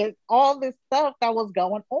angry with all this stuff that was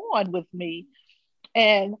going on with me.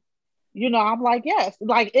 And, you know, I'm like, yes,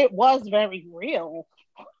 like it was very real.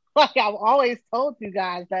 Like I've always told you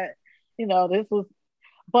guys that, you know, this was,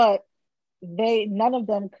 but none of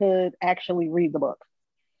them could actually read the book.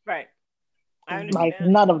 Right. I understand. Like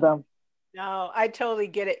none of them. No, I totally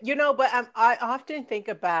get it. You know, but I often think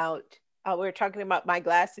about, we were talking about my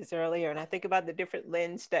glasses earlier, and I think about the different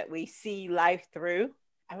lens that we see life through.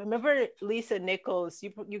 I remember Lisa Nichols.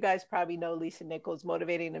 You guys probably know Lisa Nichols,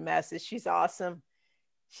 Motivating the Masses. She's awesome.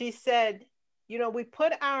 She said, you know, we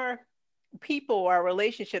put our people, our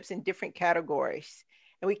relationships in different categories,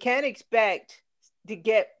 and we can't expect to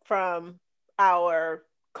get from our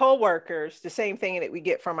coworkers the same thing that we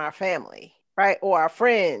get from our family, right? Or our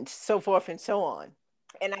friends, so forth and so on.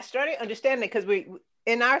 And I started understanding because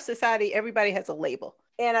in our society, everybody has a label.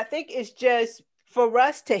 And I think it's just for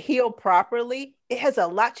us to heal properly, it has a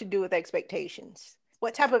lot to do with expectations.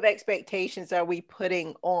 What type of expectations are we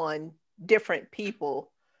putting on different people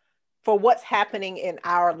for what's happening in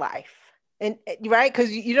our life? And right,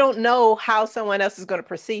 because you don't know how someone else is going to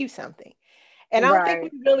perceive something. And I don't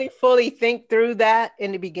think we really fully think through that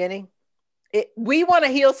in the beginning. We want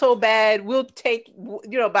to heal so bad, we'll take,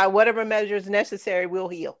 by whatever measures necessary, we'll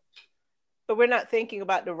heal. But we're not thinking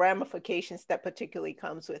about the ramifications that particularly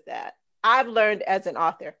comes with that. I've learned as an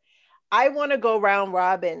author, I want to go round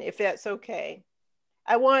robin, if that's okay.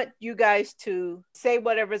 I want you guys to say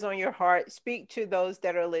whatever's on your heart, speak to those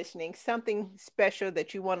that are listening, something special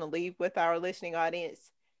that you want to leave with our listening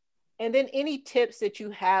audience. And then any tips that you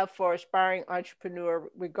have for aspiring entrepreneur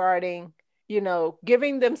regarding,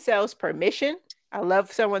 giving themselves permission. I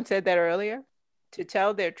love someone said that earlier, to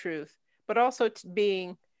tell their truth, but also to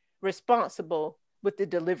being responsible with the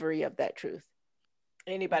delivery of that truth.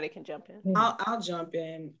 Anybody can jump in. I'll jump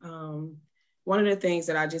in. One of the things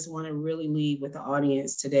that I just want to really leave with the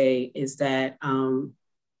audience today is that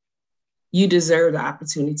you deserve the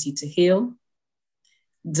opportunity to heal.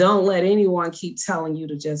 Don't let anyone keep telling you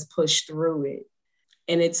to just push through it.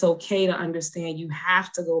 And it's okay to understand you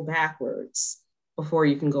have to go backwards before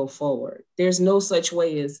you can go forward. There's no such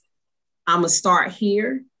way as I'm going to start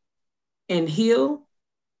here and heal.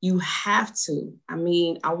 You have to. I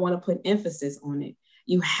want to put emphasis on it.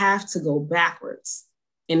 You have to go backwards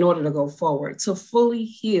in order to go forward, to fully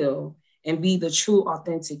heal and be the true,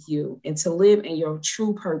 authentic you, and to live in your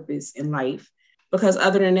true purpose in life. Because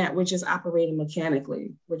other than that, we're just operating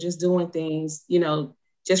mechanically. We're just doing things,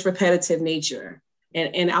 just repetitive nature.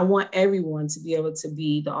 And I want everyone to be able to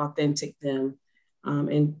be the authentic them,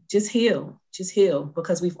 and just heal,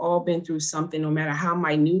 because we've all been through something. No matter how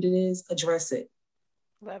minute it is, address it.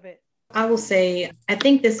 Love it. I will say, I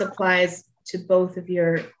think this applies to both of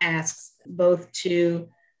your asks, both to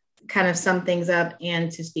kind of sum things up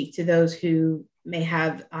and to speak to those who may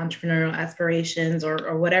have entrepreneurial aspirations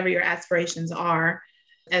or whatever your aspirations are.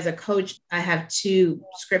 As a coach, I have two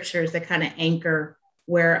scriptures that kind of anchor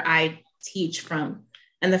where I teach from.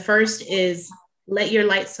 And the first is, let your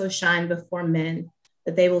light so shine before men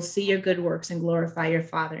that they will see your good works and glorify your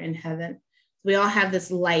Father in heaven. We all have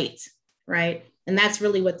this light, right? And that's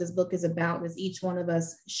really what this book is about, is each one of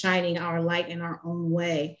us shining our light in our own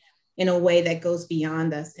way, in a way that goes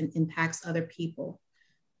beyond us and impacts other people.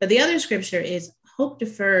 But the other scripture is, hope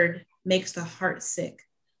deferred makes the heart sick,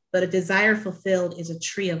 but a desire fulfilled is a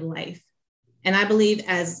tree of life. And I believe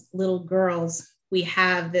as little girls, we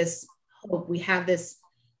have this hope, we have this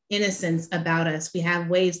innocence about us. We have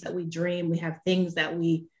ways that we dream, we have things that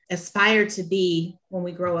we aspire to be when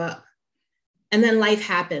we grow up. And then life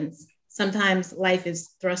happens. Sometimes life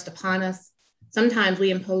is thrust upon us. Sometimes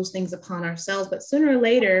we impose things upon ourselves, but sooner or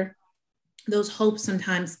later, those hopes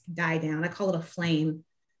sometimes die down. I call it a flame.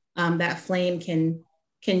 That flame can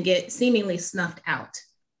get seemingly snuffed out.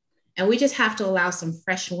 And we just have to allow some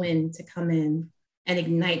fresh wind to come in and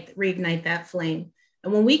reignite that flame.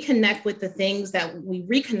 And when we reconnect with the things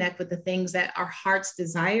that our hearts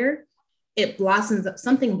desire,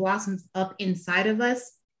 something blossoms up inside of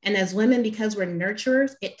us. And as women, because we're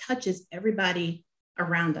nurturers, it touches everybody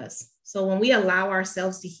around us. So when we allow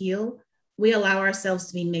ourselves to heal, we allow ourselves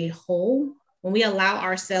to be made whole. When we allow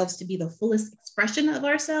ourselves to be the fullest expression of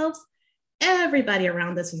ourselves, everybody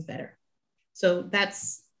around us is better. So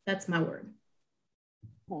that's my word.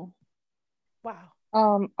 Wow.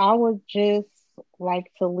 I would just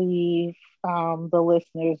like to leave the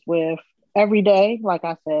listeners with, every day, like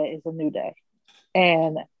I said, is a new day.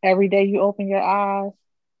 And every day you open your eyes,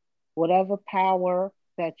 whatever power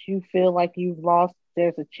that you feel like you've lost,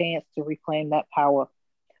 there's a chance to reclaim that power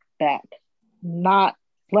back. Not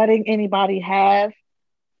letting anybody have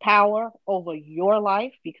power over your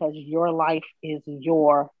life, because your life is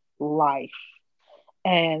your life.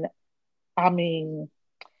 And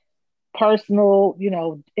personal,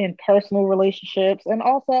 in personal relationships and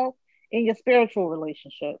also in your spiritual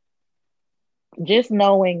relationship, just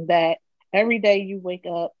knowing that every day you wake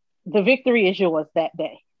up, the victory is yours that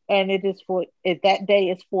day. And that day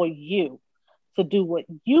is for you to do what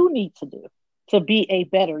you need to do to be a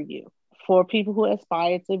better you. For people who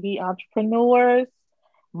aspire to be entrepreneurs,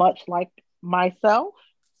 much like myself,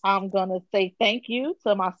 I'm going to say thank you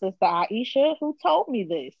to my sister Aisha, who told me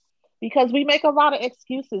this, because we make a lot of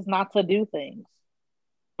excuses not to do things.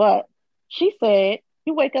 But she said,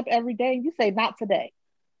 you wake up every day and you say, not today.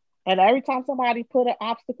 And every time somebody put an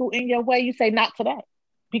obstacle in your way, you say, not today,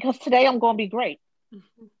 because today I'm going to be great.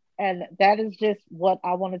 Mm-hmm. And that is just what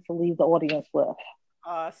I wanted to leave the audience with.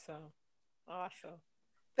 Awesome.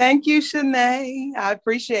 Thank you, Shanae. I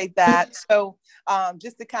appreciate that. So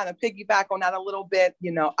just to kind of piggyback on that a little bit,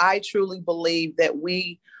 I truly believe that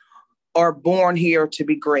we are born here to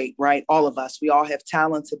be great, right? All of us, we all have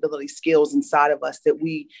talents, abilities, skills inside of us that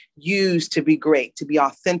we use to be great, to be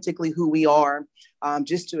authentically who we are,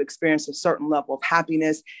 just to experience a certain level of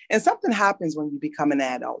happiness. And something happens when you become an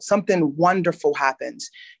adult. Something wonderful happens.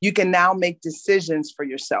 You can now make decisions for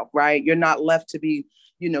yourself, right? You're not left to be,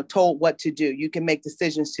 told what to do. You can make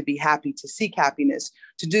decisions to be happy, to seek happiness,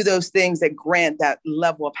 to do those things that grant that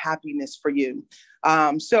level of happiness for you.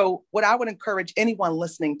 So what I would encourage anyone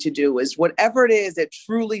listening to do is whatever it is that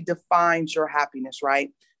truly defines your happiness,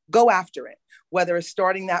 right? Go after it. Whether it's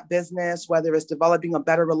starting that business, whether it's developing a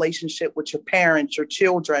better relationship with your parents, your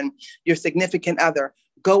children, your significant other,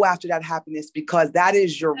 go after that happiness, because that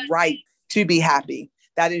is your right to be happy.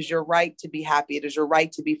 That is your right to be happy. It is your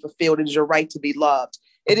right to be fulfilled. It is your right to be loved.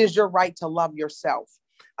 It is your right to love yourself.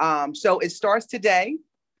 So it starts today,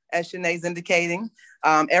 as Shanae's indicating.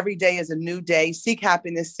 Every day is a new day. Seek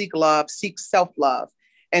happiness, seek love, seek self-love,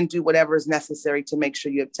 and do whatever is necessary to make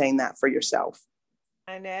sure you obtain that for yourself.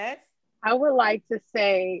 Inez? I would like to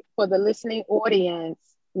say, for the listening audience,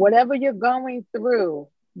 whatever you're going through,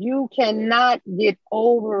 you cannot get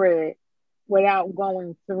over it without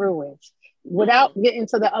going through it. Without getting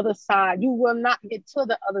to the other side, you will not get to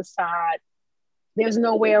the other side. There's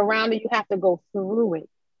no way around it. You have to go through it.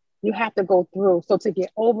 You have to go through. So to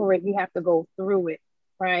get over it, you have to go through it,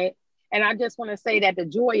 right? And I just want to say that the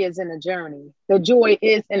joy is in the journey. The joy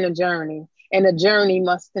is in the journey, and the journey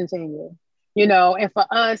must continue. And for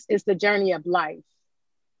us, it's the journey of life.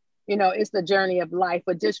 It's the journey of life.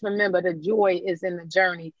 But just remember, the joy is in the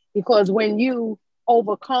journey, because when you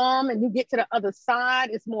overcome and you get to the other side,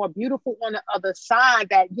 it's more beautiful on the other side.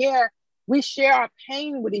 That, yeah, we share our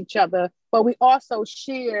pain with each other, but we also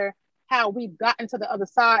share how we've gotten to the other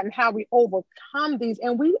side and how we overcome these.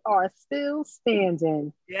 And we are still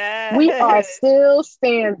standing. Yeah. We are still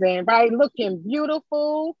standing, right? Looking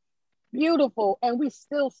beautiful. And we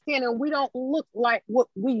still standing. We don't look like what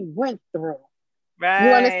we went through. Right.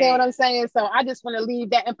 You understand what I'm saying? So I just want to leave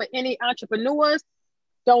that. And for any entrepreneurs,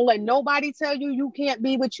 don't let nobody tell you you can't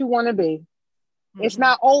be what you want to be. Mm-hmm. It's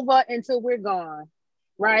not over until we're gone,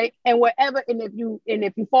 right? And if you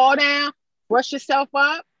fall down, brush yourself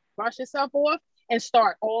up, brush yourself off, and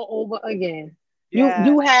start all over again.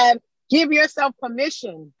 Yeah. Give yourself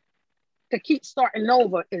permission to keep starting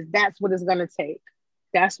over, if that's what it's going to take.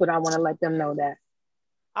 That's what I want to let them know. That.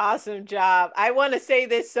 Awesome job. I want to say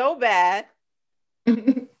this so bad.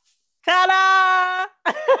 Ta-da!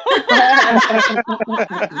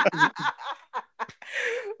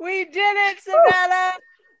 We did it, Savannah.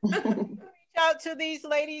 Reach out to these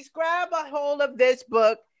ladies. Grab a hold of this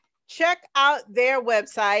book. Check out their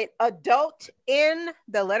website,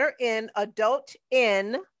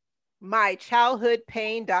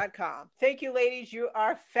 adultinmychildhoodpain.com. Thank you, ladies. You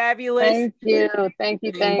are fabulous. Thank you. Thank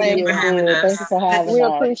you for having us. Thank you for having us. We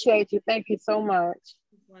appreciate you. Thank you so much.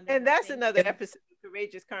 And that's another episode of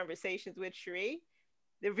Courageous Conversations with Cherie.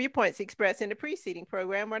 The viewpoints expressed in the preceding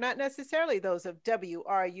program are not necessarily those of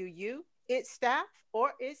WRUU, its staff,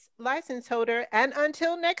 or its license holder. And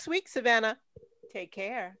until next week, Savannah, take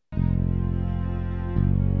care.